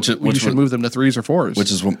engagement, you should move them to 3s or 4s.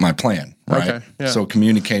 Which is my plan, right? Okay, yeah. So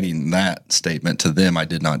communicating that statement to them, I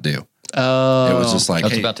did not do. It was just like, I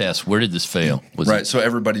was hey, about to ask, where did this fail? right. So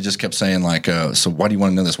everybody just kept saying like, so why do you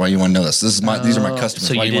want to know this? Why do you want to know this? These are my customers.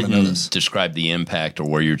 So why you do you want to know this? didn't describe the impact or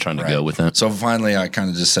where you're trying to go Right. with that? So finally, I kind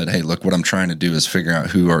of just said, hey, look, what I'm trying to do is figure out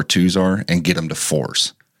who our 2s are and get them to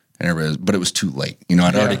 4s. And but it was too late.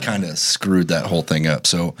 I'd already kind of screwed that whole thing up.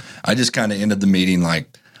 So I just kind of ended the meeting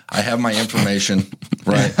like, I have my information,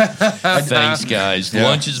 right? Thanks, guys.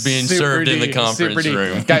 Lunch is being served in the conference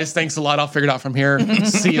room. Guys, thanks a lot. I'll figure it out from here.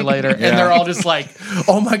 See you later. And they're all just like,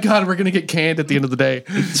 oh my God, we're going to get canned at the end of the day.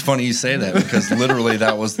 It's funny you say that because literally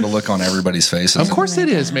that was the look on everybody's faces. Of course it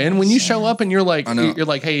is, man. When you show up and you're like, know.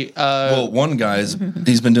 hey, Well, one guy's,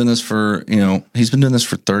 he's been doing this for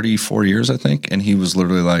 34 years, I think. And he was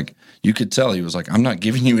literally like, you could tell he was like, I'm not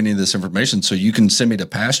giving you any of this information so you can send me to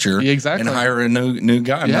pasture Exactly. and hire a new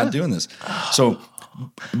guy. I'm not doing this. So,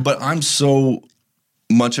 but I'm so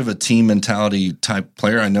much of a team mentality type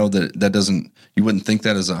player. I know that doesn't, you wouldn't think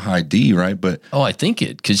that as a high D, right? But I think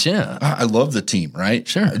it, because I love the team, right?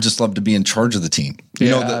 Sure. I just love to be in charge of the team.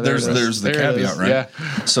 There's the caveat, right?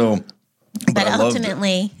 Yeah. So, But I love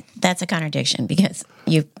ultimately, that's a contradiction because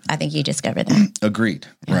I think you discovered that. Agreed.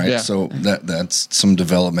 Right. Yeah. So that's some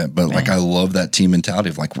development, but like I love that team mentality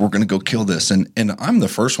of like, we're going to go kill this. And I'm the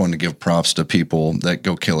first one to give props to people that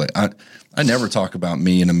go kill it. I never talk about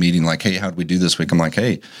me in a meeting like, hey, how'd we do this week? I'm like,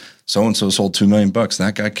 hey, so-and-so sold $2 million.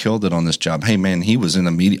 That guy killed it on this job. Hey man, he was in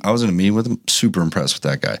a meeting. I was in a meeting with him. Super impressed with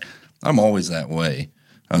that guy. I'm always that way.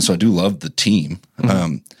 So I do love the team.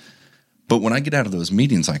 Mm-hmm. But when I get out of those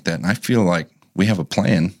meetings like that and I feel like we have a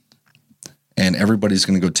plan, and everybody's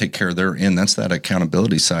going to go take care of their end. That's that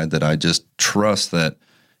accountability side that I just trust that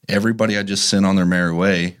everybody I just sent on their merry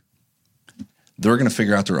way, they're going to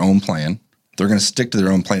figure out their own plan. They're going to stick to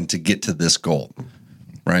their own plan to get to this goal,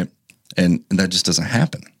 right? And that just doesn't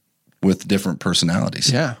happen with different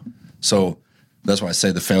personalities. Yeah. So that's why I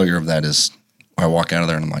say the failure of that is I walk out of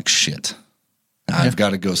there and I'm like, shit, I've got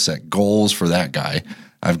to go set goals for that guy.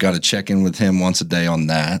 I've got to check in with him once a day on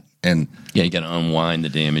that. And you got to unwind the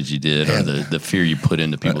damage you did or the fear you put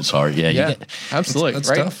into people's heart. Yeah, absolutely. That's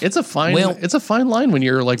right. tough. It's a fine line when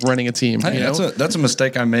you're like running a team. Hey, that's a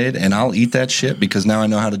mistake I made, and I'll eat that shit because now I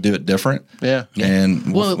know how to do it different. Yeah.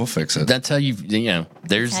 And we'll fix it. That's how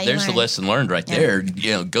there's how you the learn. lesson learned right there.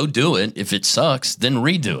 Go do it. If it sucks, then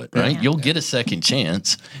redo it, right? You'll get a second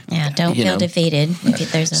chance. Yeah, don't feel defeated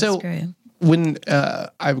if there's a So- screw. When I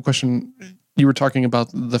have a question, you were talking about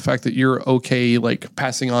the fact that you're okay, like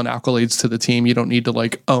passing on accolades to the team. You don't need to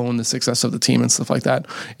like own the success of the team and stuff like that.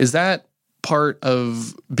 Is that part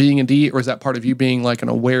of being a D, or is that part of you being like an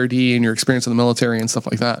aware D and your experience in the military and stuff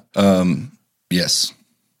like that? Yes.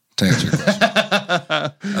 To answer your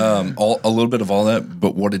question, a little bit of all that,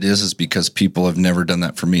 but what it is because people have never done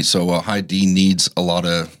that for me. So a high D needs a lot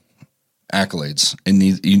of accolades, and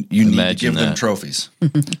you need to Imagine give them that. trophies.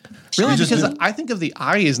 Really, because I think of the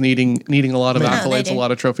I as needing a lot of they accolades, a do.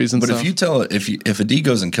 lot of trophies, and But stuff. if you tell if a D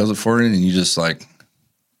goes and kills it for you, and you just like,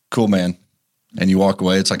 cool man, and you walk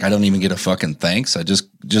away, it's like I don't even get a fucking thanks. I just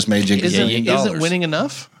made you isn't, $1 million. isn't winning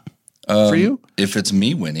enough for you? If it's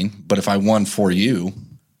me winning, but if I won for you,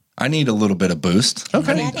 I need a little bit of boost.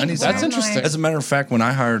 Okay, Yeah, I think that's we're interesting. more- As a matter of fact, when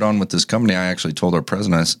I hired on with this company, I actually told our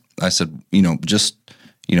president, I said,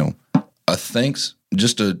 a thanks,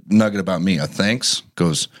 just a nugget about me. A thanks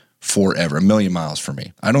goes forever, 1,000,000 miles for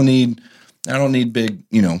me. I don't need big,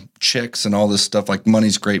 checks and all this stuff. Like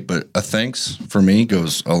money's great, but a thanks for me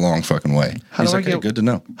goes a long fucking way. How He's do I like, hey, get- good to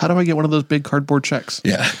know. How do I get one of those big cardboard checks?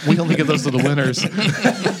 Yeah. We only give those to the winners.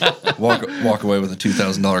 Walk away with a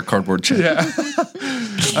 $2,000 cardboard check.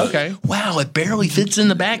 Okay. Wow, it barely fits in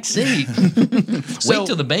the back seat. Wait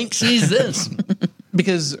till the bank sees this.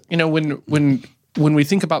 Because when we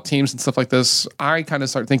think about teams and stuff like this, I kind of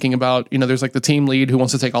start thinking about, there's like the team lead who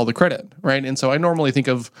wants to take all the credit, right? And so I normally think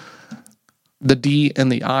of the D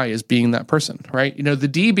and the I as being that person, right? The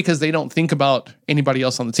D because they don't think about anybody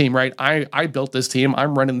else on the team, right? I built this team,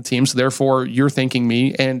 I'm running the team, so therefore you're thanking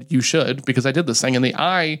me, and you should because I did this thing. And the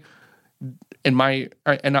I and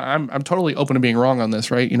I'm totally open to being wrong on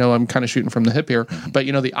this, right? I'm kind of shooting from the hip here, but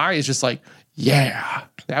the I is just like, yeah,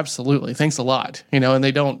 absolutely, thanks a lot, and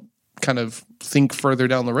they don't kind of think further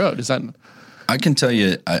down the road. Is that? I can tell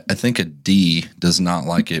you, I think a D does not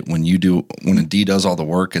like it when a D does all the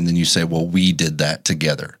work and then you say, well, we did that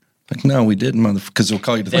together. Like, no, we didn't, motherfucker, because they'll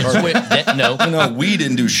call you to the carpet. No, we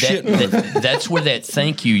didn't do shit. That's where that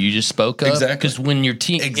thank you just spoke of. Exactly. Because when your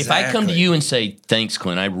team, if I come to you and say, thanks,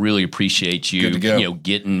 Clint, I really appreciate you,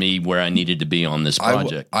 getting me where I needed to be on this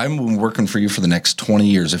project. I'm working for you for the next 20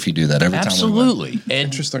 years if you do that every time. Absolutely.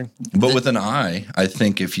 Interesting. But with an I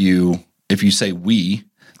think if you say we,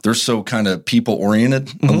 they're so kind of people oriented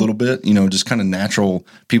a little bit, just kind of natural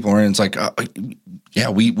people oriented. It's like, yeah,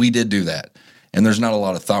 we did do that. And there's not a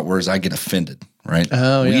lot of thought, whereas I get offended, right?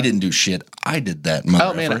 Oh, yeah. We didn't do shit. I did that.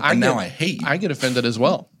 Oh man, now I hate you. I get offended as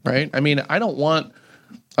well, right? I mean, I don't want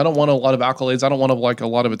a lot of accolades. I don't want a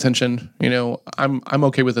lot of attention. I'm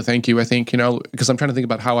okay with a thank you. I think because I'm trying to think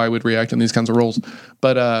about how I would react in these kinds of roles.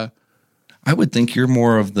 But I would think you're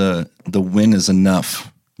more of the win is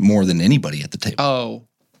enough more than anybody at the table. Oh,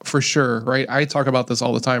 for sure, right? I talk about this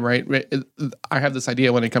all the time, right? I have this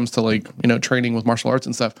idea when it comes to training with martial arts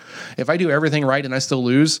and stuff. If I do everything right and I still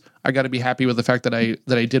lose, I got to be happy with the fact that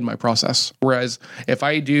I did my process. Whereas if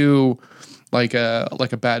I do like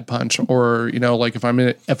a bad punch, or like if I'm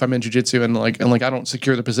in jiu-jitsu and I don't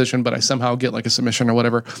secure the position, but I somehow get like a submission or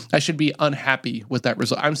whatever, I should be unhappy with that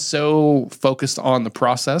result. I'm so focused on the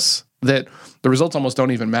process that the results almost don't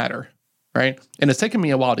even matter. Right. And it's taken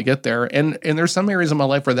me a while to get there. And there's some areas of my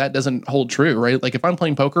life where that doesn't hold true. Right. Like if I'm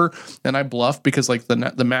playing poker and I bluff because like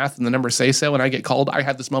the math and the numbers say so, and I get called, I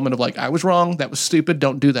have this moment of like, I was wrong. That was stupid.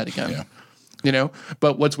 Don't do that again. Yeah.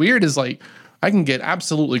 But what's weird is like, I can get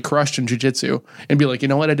absolutely crushed in jiu-jitsu and be like, you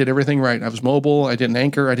know what? I did everything right. I was mobile. I didn't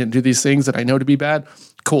anchor. I didn't do these things that I know to be bad.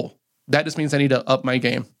 Cool. That just means I need to up my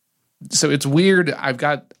game. So it's weird. I've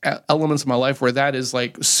got elements of my life where that is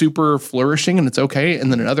like super flourishing and it's okay,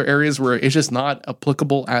 and then in other areas where it's just not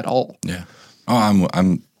applicable at all. Yeah. Oh,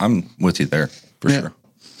 I'm with you there for sure.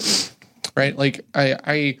 Right. Like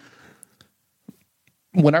I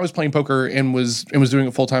when I was playing poker and was doing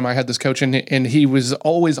it full time, I had this coach and he was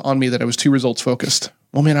always on me that I was too results focused.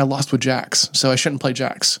 Well, man, I lost with jacks, so I shouldn't play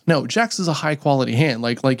jacks. No, jacks is a high quality hand.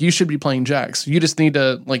 Like you should be playing jacks. You just need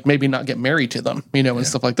to like maybe not get married to them, and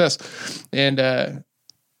stuff like this. And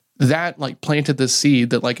that like planted this seed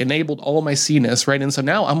that like enabled all my C-ness, right? And so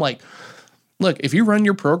now I'm like, look, if you run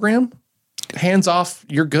your program, hands off,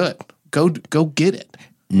 you're good. Go get it.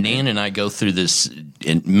 Nan and I go through this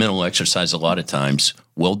in mental exercise a lot of times.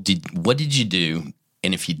 Well, what did you do?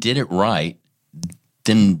 And if you did it right,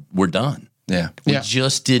 then we're done. Yeah. We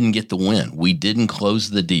just didn't get the win. We didn't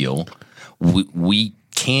close the deal. We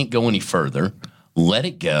can't go any further. Let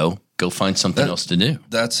it go. Go find something else to do.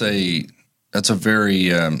 That's a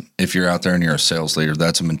very, if you're out there and you're a sales leader,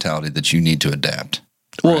 that's a mentality that you need to adapt.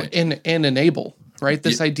 Well, right? and enable, right?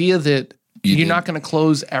 This idea that you're not going to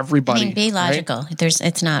close everybody. I mean, be logical. Right?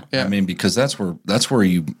 It's not. Yeah. I mean, because that's where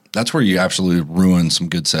you absolutely ruin some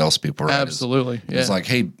good salespeople. Right? Absolutely. It's like,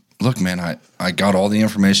 hey, look, man, I got all the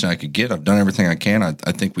information I could get. I've done everything I can.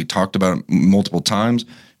 I think we talked about it multiple times.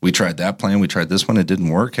 We tried that plan. We tried this one. It didn't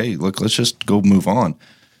work. Hey, look, let's just go move on.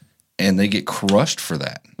 And they get crushed for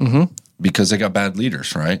that because they got bad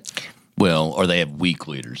leaders, right? Well, or they have weak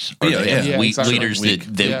leaders. Or they have weak exactly. leaders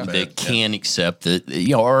that can't accept that,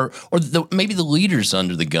 or maybe the leader's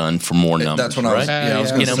under the gun for more numbers. That's what right? I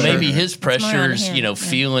was you know, maybe his pressure's,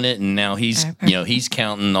 feeling it, and now he's, he's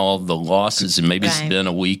counting all the losses, and maybe it's been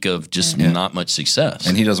a week of just not much success.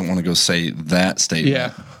 And he doesn't want to go say that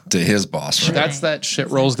statement to his boss, right? That's that shit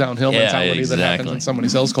rolls downhill mentality that happens in so many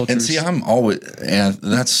sales cultures. And see, I'm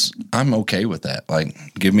okay with that. Like,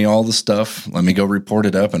 give me all the stuff, let me go report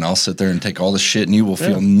it up, and I'll sit there and take all the shit, and you will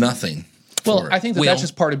feel nothing. Well, I think that's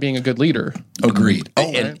just part of being a good leader. Agreed.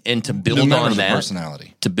 And to build on that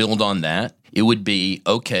personality, it would be,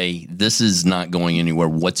 okay, this is not going anywhere.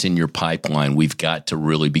 What's in your pipeline? We've got to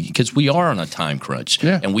really be, because we are on a time crunch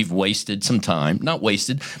and we've wasted some time, not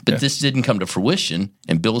wasted, but this didn't come to fruition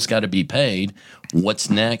and bills got to be paid. What's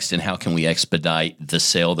next, and how can we expedite the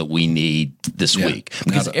sale that we need this week?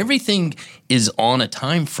 Because everything is on a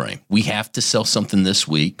time frame. We have to sell something this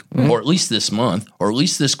week, or at least this month, or at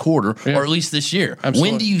least this quarter, or at least this year. Absolutely.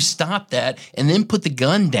 When do you stop that and then put the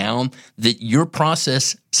gun down that your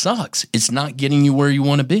process sucks? It's not getting you where you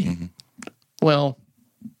want to be. Well,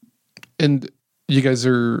 and you guys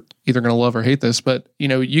are either going to love or hate this, but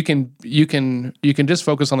you can just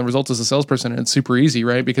focus on the results as a salesperson, and it's super easy,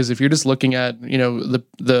 right? Because if you're just looking at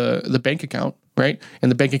the bank account, right,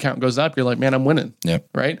 and the bank account goes up, you're like, man, I'm winning,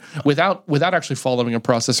 right? Without actually following a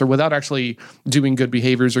process, or without actually doing good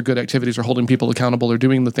behaviors or good activities, or holding people accountable, or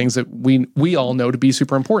doing the things that we all know to be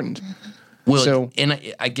super important. Well, So- and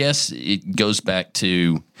I guess it goes back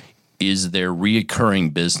to, is there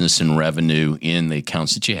reoccurring business and revenue in the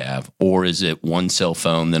accounts that you have, or is it one cell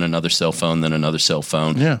phone, then another cell phone, then another cell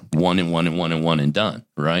phone, Yeah. one and one and one and one and done,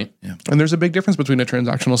 right? Yeah. And there's a big difference between a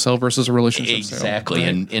transactional sale versus a relationship Exactly.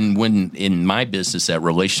 sale. right? And when in my business, that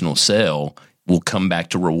relational sale will come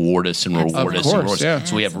back to reward us and reward us course, and reward us. yeah.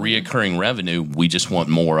 So we have reoccurring revenue. We just want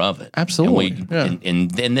more of it. Absolutely, And, yeah.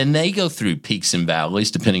 and then they go through peaks and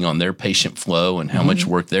valleys depending on their patient flow and how much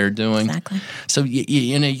work they're doing. Exactly. So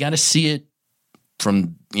you know, you got to see it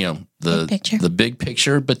from, you know, Big picture. the big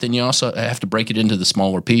picture, but then you also have to break it into the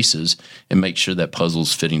smaller pieces and make sure that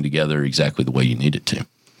puzzle's fitting together exactly the way you need it to.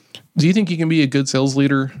 Do you think you can be a good sales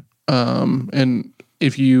leader? And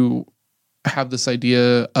if you have this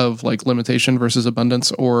idea of like limitation versus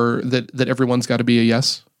abundance, or that everyone's got to be a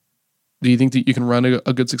yes? Do you think that you can run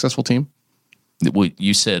a good successful team? Well,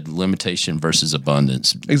 you said limitation versus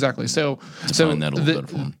abundance. Exactly. So Define that a little better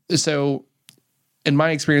for me. So in my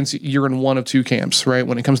experience, you're in one of two camps, right?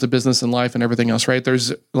 When it comes to business and life and everything else, right?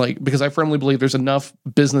 There's like, because I firmly believe there's enough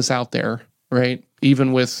business out there, right?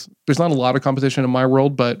 Even with, there's not a lot of competition in my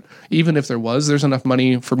world, but even if there was, there's enough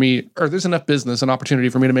money for me, or there's enough business and opportunity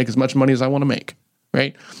for me to make as much money as I want to make,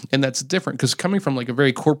 right? And that's different because coming from like a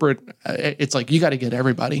very corporate, it's like you got to get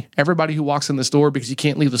everybody who walks in the store, because you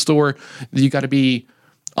can't leave the store. You got to be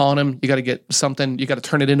on them. You got to get something. You got to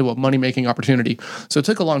turn it into a money-making opportunity. So it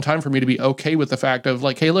took a long time for me to be okay with the fact of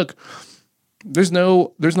like, hey, look, there's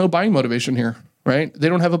no buying motivation here, right? They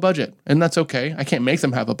don't have a budget, and that's okay. I can't make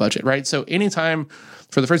them have a budget, right? So anytime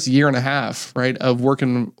for the first year and a half, right, of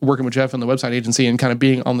working with Jeff and the website agency and kind of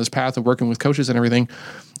being on this path of working with coaches and everything,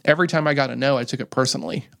 every time I got a no, I took it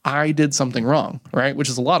personally. I did something wrong, right? Which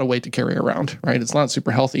is a lot of weight to carry around, right? It's not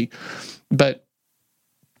super healthy, but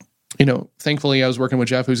you know, thankfully I was working with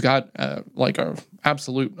Jeff, who's got like a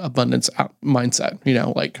absolute abundance mindset, you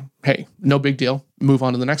know, like, hey, no big deal, move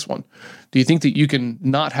on to the next one. Do you think that you can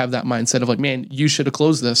not have that mindset of like, man, you should have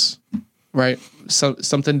closed this, right? So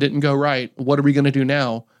something didn't go right. What are we going to do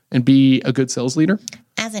now? And be a good sales leader?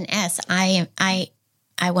 As an S, I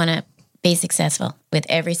want to be successful with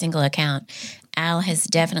every single account. Al has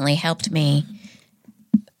definitely helped me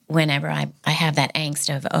whenever I have that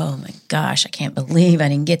angst of, oh my gosh, I can't believe I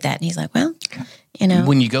didn't get that. And he's like, well, you know.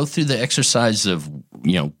 When you go through the exercise of,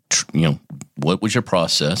 you know, what was your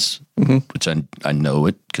process, which I know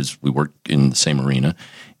it because we work in the same arena,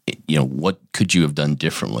 you know, what could you have done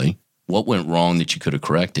differently? What went wrong that you could have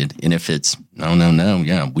corrected? And if it's, no,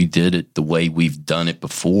 yeah, we did it the way we've done it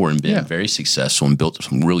before and been very successful and built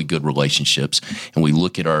some really good relationships. And we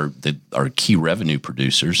look at our key revenue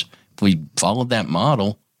producers. If we followed that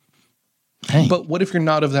model, hey. But what if you're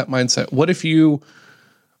not of that mindset? What if you're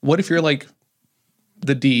like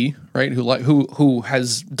the D, right? Who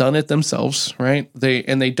has done it themselves, right?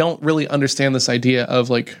 They don't really understand this idea of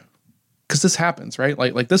like, because this happens, right?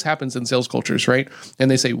 Like this happens in sales cultures, right? And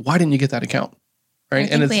they say, why didn't you get that account? Right.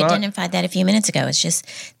 I think we identified that a few minutes ago. It's just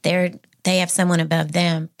they have someone above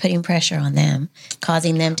them putting pressure on them,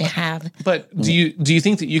 causing them to have. But do you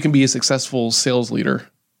think that you can be a successful sales leader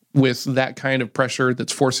with that kind of pressure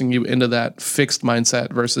that's forcing you into that fixed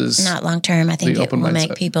mindset versus not long term? I think it will mindset.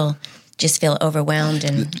 make people just feel overwhelmed.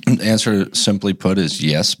 And the answer, simply put, is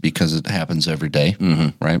yes, because it happens every day,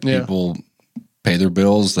 right? Yeah. People pay their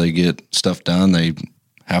bills, they get stuff done.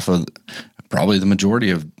 Probably the majority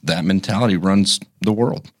of that mentality runs the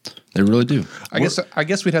world. They really do. I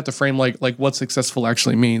guess we'd have to frame like what successful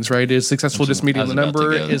actually means, right? Is successful just meeting the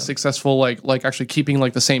number? Is successful like actually keeping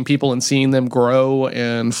like the same people and seeing them grow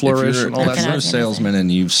and flourish and all that If you're stuff? a salesman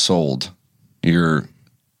and you've sold, you're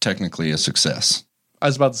technically a success. I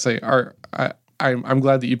was about to say, I'm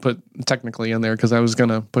glad that you put technically in there because I was going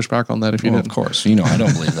to push back on that if you didn't. Of course, I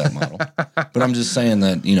don't believe that model, but I'm just saying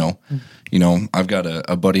that I've got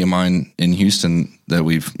a buddy of mine in Houston that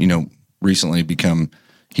we've recently become.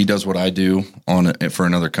 He does what I do for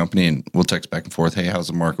another company, and we'll text back and forth. Hey, how's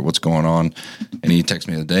the market? What's going on? And he texted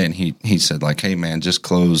me the other day, and he said like, hey man, just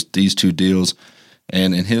closed these 2 deals,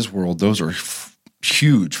 and in his world, those are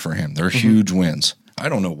huge for him. They're huge wins. I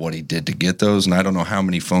don't know what he did to get those, and I don't know how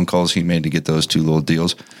many phone calls he made to get those 2 little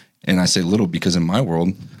deals. And I say little because in my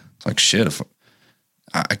world, it's like shit. If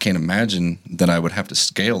I can't imagine that I would have to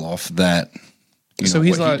scale off that. So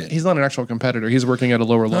he's not an actual competitor. He's working at a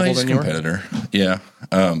lower level than you are. Competitor, yeah.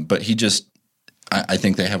 But he just, I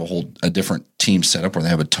think they have a different team setup where they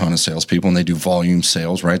have a ton of salespeople and they do volume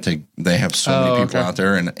sales, right? They have so many people out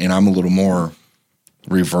there, and I'm a little more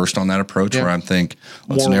reversed on that approach where I think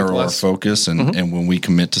let's narrow our focus and when we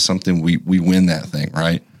commit to something, we win that thing,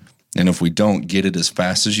 right? And if we don't, get it as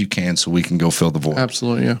fast as you can so we can go fill the void.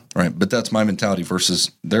 Absolutely. Yeah. Right. But that's my mentality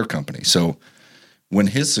versus their company. So when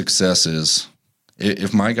his success is,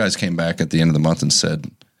 if my guys came back at the end of the month and said,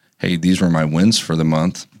 hey, these were my wins for the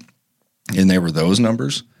month, and they were those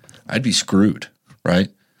numbers, I'd be screwed. Right.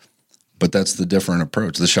 But that's the different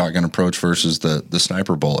approach, the shotgun approach versus the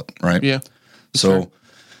sniper bullet. Right. Yeah. So,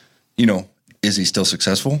 is he still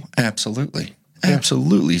successful? Absolutely.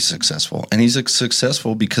 Absolutely successful. And he's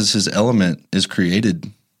successful because his element is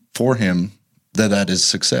created for him that is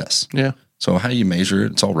success. Yeah. So how you measure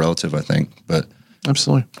it, it's all relative, I think. But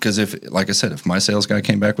absolutely. Because like I said, if my sales guy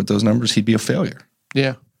came back with those numbers, he'd be a failure.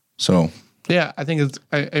 Yeah. So yeah, I think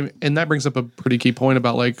and that brings up a pretty key point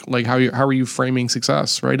about like how are you framing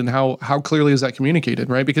success, right? And how clearly is that communicated,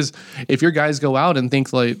 right? Because if your guys go out and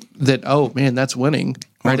think like that, oh man, that's winning,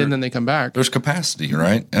 right? And then they come back. There's capacity,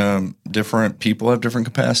 right? Different people have different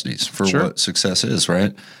capacities for what success is,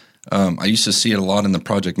 right? I used to see it a lot in the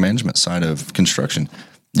project management side of construction.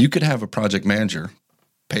 You could have a project manager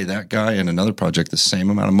pay that guy in another project the same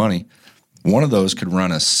amount of money. One of those could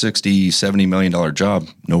run a $60, $70 million job,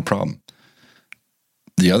 no problem.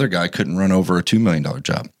 The other guy couldn't run over a $2 million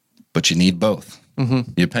job, but you need both.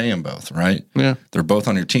 Mm-hmm. You pay them both, right? Yeah. They're both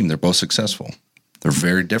on your team. They're both successful. They're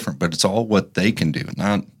very different, but it's all what they can do,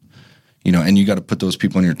 not, and you got to put those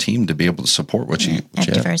people on your team to be able to support what you have.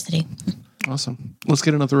 Diversity. Awesome. Let's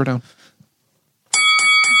get another throwdown.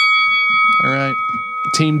 All right.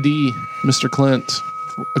 Team D, Mr. Clint,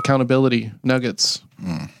 accountability, Nuggets.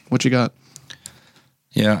 What you got?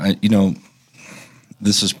 Yeah,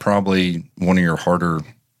 this is probably one of your harder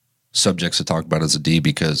subjects to talk about as a D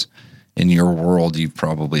because in your world, you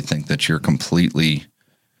probably think that you're completely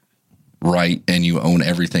right and you own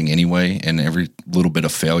everything anyway, and every little bit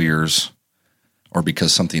of failures are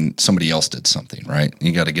because somebody else did something, right?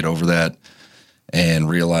 You got to get over that and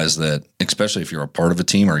realize that, especially if you're a part of a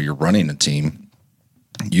team or you're running a team,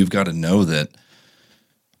 you've got to know that,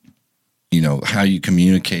 how you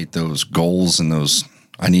communicate those goals and those,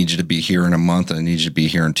 I need you to be here in a month, and I need you to be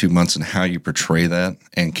here in 2 months, and how you portray that,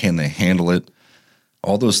 and can they handle it?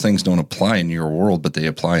 All those things don't apply in your world, but they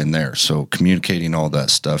apply in there. So communicating all that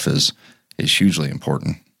stuff is hugely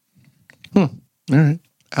important. All right.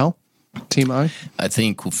 Al, Team I? I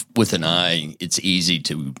think with an I, it's easy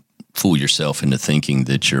to fool yourself into thinking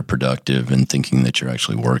that you're productive and thinking that you're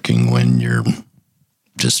actually working when you're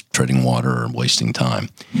just treading water or wasting time.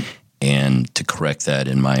 And to correct that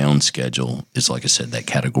in my own schedule is, like I said, that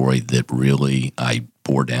category that really I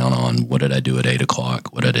bore down on. What did I do at 8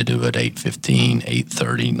 o'clock? What did I do at 8:15,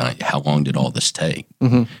 8:30, 9? How long did all this take?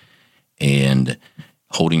 Mm-hmm. And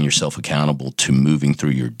holding yourself accountable to moving through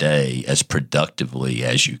your day as productively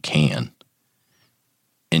as you can.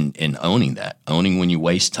 And owning that, owning when you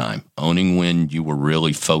waste time, owning when you were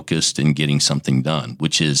really focused in getting something done,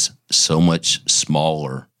 which is so much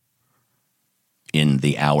smaller in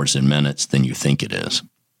the hours and minutes than you think it is.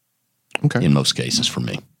 Okay. In most cases for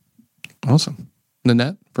me. Awesome.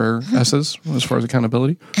 Nanette, for S's, as far as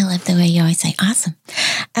accountability? I love the way you always say awesome.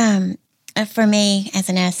 For me, as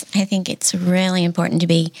an S, I think it's really important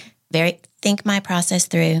to think my process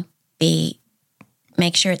through,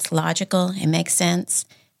 make sure it's logical, it makes sense,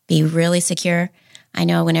 be really secure. I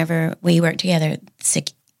know whenever we work together,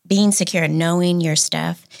 being secure, knowing your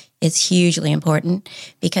stuff is hugely important,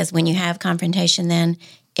 because when you have confrontation, then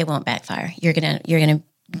it won't backfire. You're gonna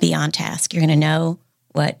be on task. You're gonna know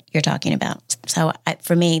what you're talking about. So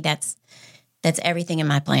for me, that's everything in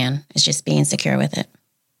my plan, is just being secure with it.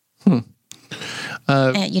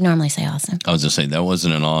 You normally say awesome. I was just saying that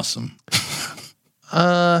wasn't an awesome.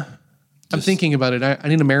 I'm thinking about it. I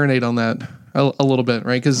need to marinate on that a little bit,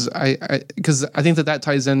 right? Because I think that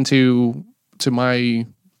ties into my,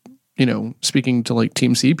 speaking to like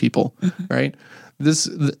Team C people, right? This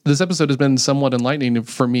episode has been somewhat enlightening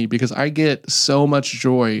for me, because I get so much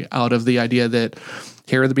joy out of the idea that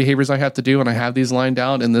here are the behaviors I have to do, and I have these lined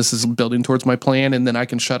out, and this is building towards my plan, and then I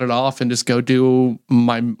can shut it off and just go do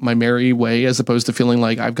my merry way, as opposed to feeling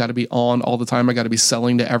like I've got to be on all the time. I got to be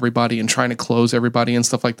selling to everybody and trying to close everybody and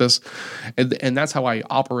stuff like this. And that's how I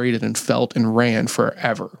operated and felt and ran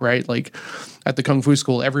forever, right? Like at the Kung Fu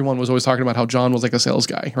school, everyone was always talking about how John was like a sales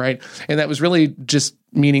guy, right? And that was really just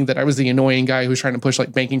meaning that I was the annoying guy who was trying to push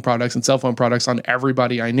like banking products and cell phone products on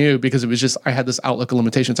everybody I knew, because it was just, I had this outlook of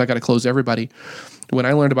limitations. I got to close everybody. When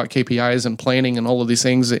I learned about KPIs and planning and all of these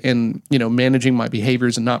things, and, managing my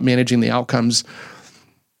behaviors and not managing the outcomes,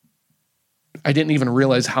 I didn't even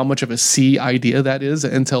realize how much of a C idea that is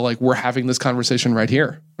until like we're having this conversation right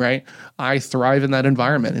here, right? I thrive in that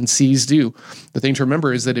environment, and C's do. The thing to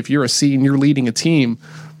remember is that if you're a C and you're leading a team,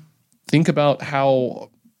 think about how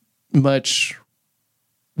much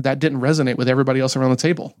that didn't resonate with everybody else around the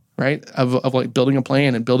table, right? Of like building a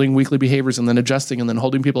plan and building weekly behaviors and then adjusting and then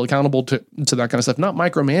holding people accountable to that kind of stuff. Not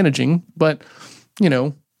micromanaging, but,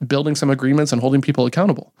 building some agreements and holding people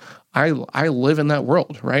accountable. I live in that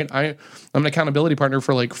world, right? I'm an accountability partner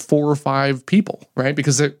for like 4 or 5 people, right?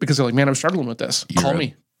 Because they're like, man, I'm struggling with this. Call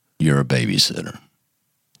me. You're a babysitter.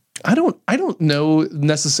 I don't know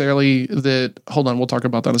necessarily that. Hold on, we'll talk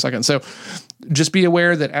about that in a second. So just be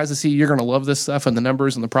aware that as a CEO, you're going to love this stuff and the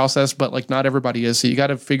numbers and the process, but like not everybody is. So you got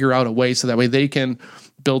to figure out a way so that way they can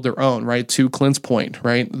build their own, right? To Clint's point,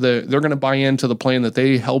 right? They're going to buy into the plan that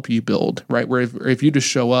they help you build, right? Where if you just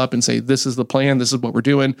show up and say, this is the plan, this is what we're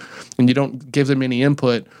doing, and you don't give them any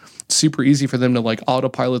input, it's super easy for them to like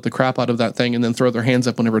autopilot the crap out of that thing and then throw their hands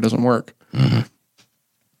up whenever it doesn't work. Mm-hmm.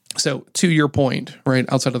 So to your point, right,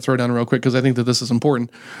 outside of Throwdown real quick, because I think that this is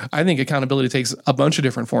important, I think accountability takes a bunch of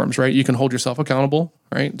different forms, right? You can hold yourself accountable,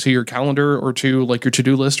 right, to your calendar or to like your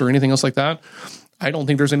to-do list or anything else like that. I don't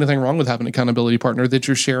think there's anything wrong with having an accountability partner that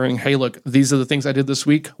you're sharing, hey, look, these are the things I did this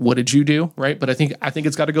week. What did you do, right? But I think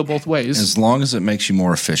it's got to go both ways. As long as it makes you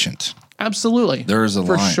more efficient. Absolutely. There's a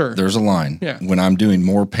line. Sure. There's a line. Yeah. When I'm doing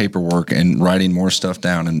more paperwork and writing more stuff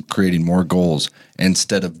down and creating more goals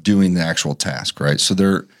instead of doing the actual task, right? So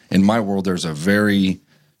in my world, there's a very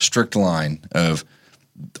strict line of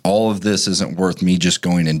all of this isn't worth me just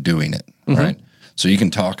going and doing it, right? So you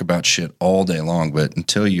can talk about shit all day long, but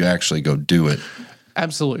until you actually go do it.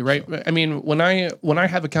 Absolutely, right? I mean, when I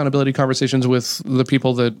have accountability conversations with the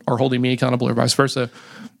people that are holding me accountable or vice versa,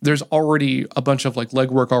 there's already a bunch of like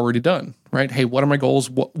legwork already done, right? Hey, what are my goals?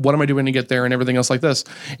 What am I doing to get there and everything else like this?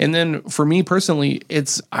 And then for me personally,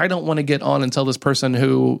 I don't want to get on and tell this person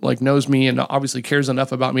who like knows me and obviously cares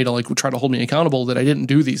enough about me to like try to hold me accountable that I didn't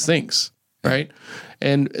do these things, right?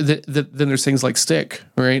 And then there's things like Stick,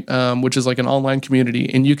 right? Which is like an online community,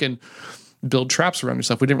 and you can build traps around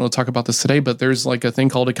yourself. We didn't really talk about this today, but there's like a thing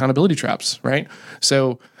called accountability traps, right?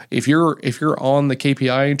 So if you're on the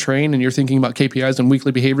KPI train and you're thinking about KPIs and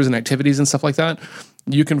weekly behaviors and activities and stuff like that,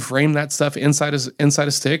 you can frame that stuff inside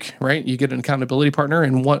a Stick, right? You get an accountability partner,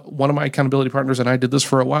 and one of my accountability partners, and I did this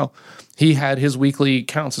for a while, he had his weekly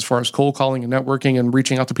counts as far as cold calling and networking and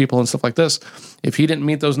reaching out to people and stuff like this. If he didn't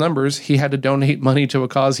meet those numbers, he had to donate money to a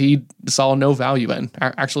cause he saw no value in,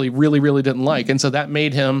 actually really, really didn't like. And so that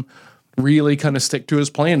made him really kind of stick to his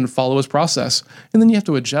plan and follow his process. And then you have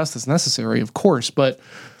to adjust as necessary, of course. But,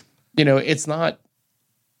 it's not,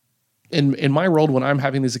 in my world, when I'm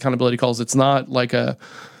having these accountability calls, it's not like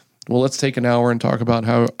let's take an hour and talk about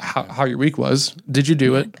how your week was. Did you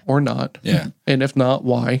do it or not? Yeah. And if not,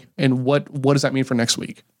 why? And what does that mean for next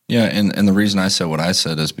week? Yeah. And the reason I said what I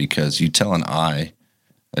said is because you tell an I,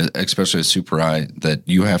 especially a super I, that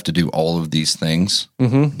you have to do all of these things.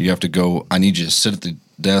 Mm-hmm. You have to go, I need you to sit at the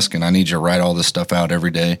desk and I need you to write all this stuff out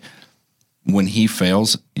every day. When he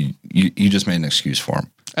fails, you just made an excuse for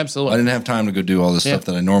him. Absolutely. I didn't have time to go do all this stuff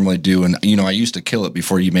that I normally do. And, I used to kill it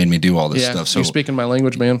before you made me do all this stuff. So you're speaking my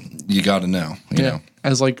language, man. You got to know, you know.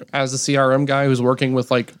 As a CRM guy who's working with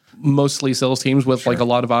like mostly sales teams with like a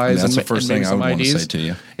lot of eyes, that's the first thing I would want to say to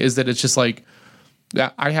you. Is that it's just like,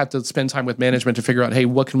 I have to spend time with management to figure out, hey,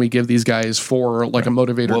 what can we give these guys for like a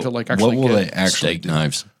motivator to like actually what will get they actually steak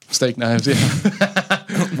knives? Steak knives, yeah.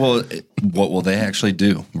 Well, what will they actually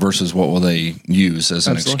do versus what will they use as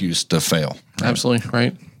an excuse to fail? Right? Absolutely,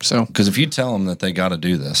 right. So, because if you tell them that they got to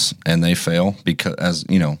do this and they fail because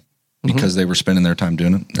they were spending their time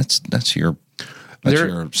doing it, that's your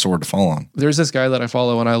sword to fall on. There's this guy that I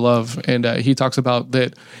follow and I love, and he talks about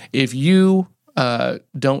that if you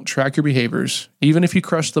don't track your behaviors, even if you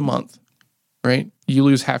crush the month, right, you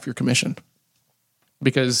lose half your commission.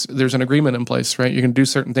 Because there's an agreement in place, right? You're going to do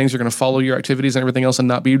certain things. You're going to follow your activities and everything else and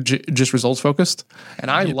not be just results focused. And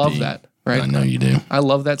I love that, right? I know you do. I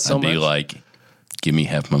love that so much. I'd be like, give me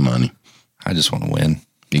half my money. I just want to win.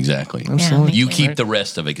 Exactly. Absolutely. You keep the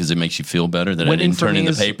rest of it because it makes you feel better that Winning I didn't turn in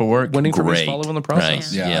the paperwork. Winning for me is Great. following the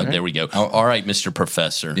process. Right. Yeah, there we go. All right, Mr.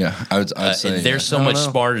 Professor. Yeah, I'd say they're so much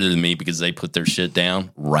smarter than me because they put their shit down.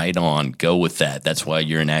 Right on. Go with that. That's why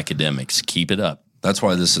you're in academics. Keep it up. That's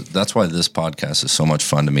why this podcast is so much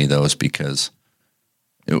fun to me, though, is because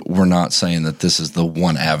we're not saying that this is the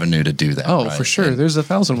one avenue to do that. Oh, right? for sure. There's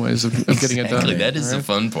 1,000 ways of getting it done. That is the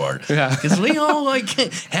fun part. Yeah. Because we all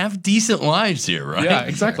have decent lives here, right? Yeah,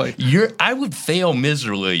 exactly. I would fail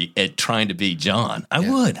miserably at trying to be John. I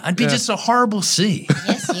would. I'd be just a horrible C.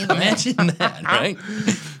 Yes, you would. Imagine that, right?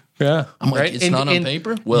 Yeah. I'm like, right? it's not on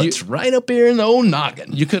paper? Well, it's right up here in the old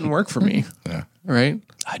noggin. You couldn't work for me. Yeah. right?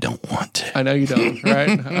 I don't want to. I know you don't,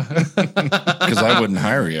 right? Because I wouldn't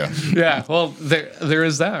hire you. Yeah, well, there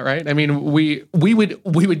is that, right? I mean, we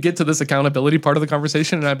would get to this accountability part of the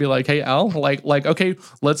conversation, and I'd be like, "Hey, Al, like, okay,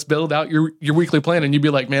 let's build out your weekly plan," and you'd be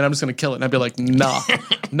like, "Man, I'm just gonna kill it," and I'd be like, "Nah,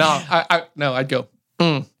 no, I'd go."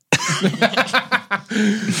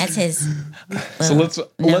 That's his. So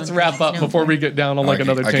let's wrap up before we get down on like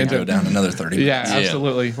another I could tangent. go down another 30 minutes. Yeah,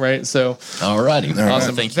 absolutely, right? So All righty.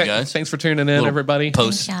 awesome. Thank you, guys. Thanks for tuning in, everybody.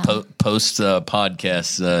 Post Y'all.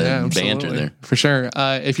 podcast banter Absolutely. there. For sure.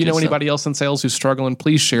 If you know stuff. anybody else in sales who's struggling,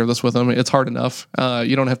 please share this with them. It's hard enough.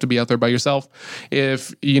 You don't have to be out there by yourself.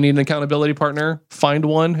 If you need an accountability partner, find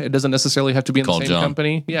one. It doesn't necessarily have to be in Call the same John.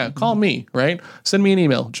 company. Yeah, call me, right? Send me an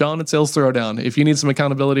email, John@Sales Throwdown. If you need some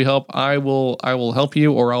accountability help, I will help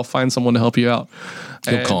you, or I'll find someone to help you out.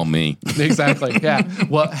 He'll call me. Exactly. Yeah.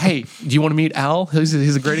 Well, hey, do you want to meet Al?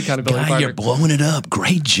 He's a great accountability Guy, partner. you're blowing it up.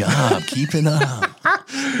 Great job. Keep it up.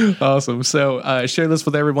 Awesome. So share this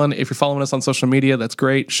with everyone. If you're following us on social media, that's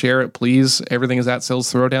great. Share it, please. Everything is at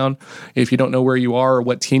Sales Throwdown. If you don't know where you are or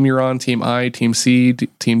what team you're on, Team I, Team C,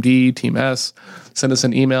 Team D, Team S, send us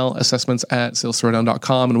an email,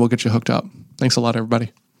 assessments@salesthrowdown.com, and we'll get you hooked up. Thanks a lot,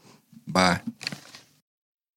 everybody. Bye.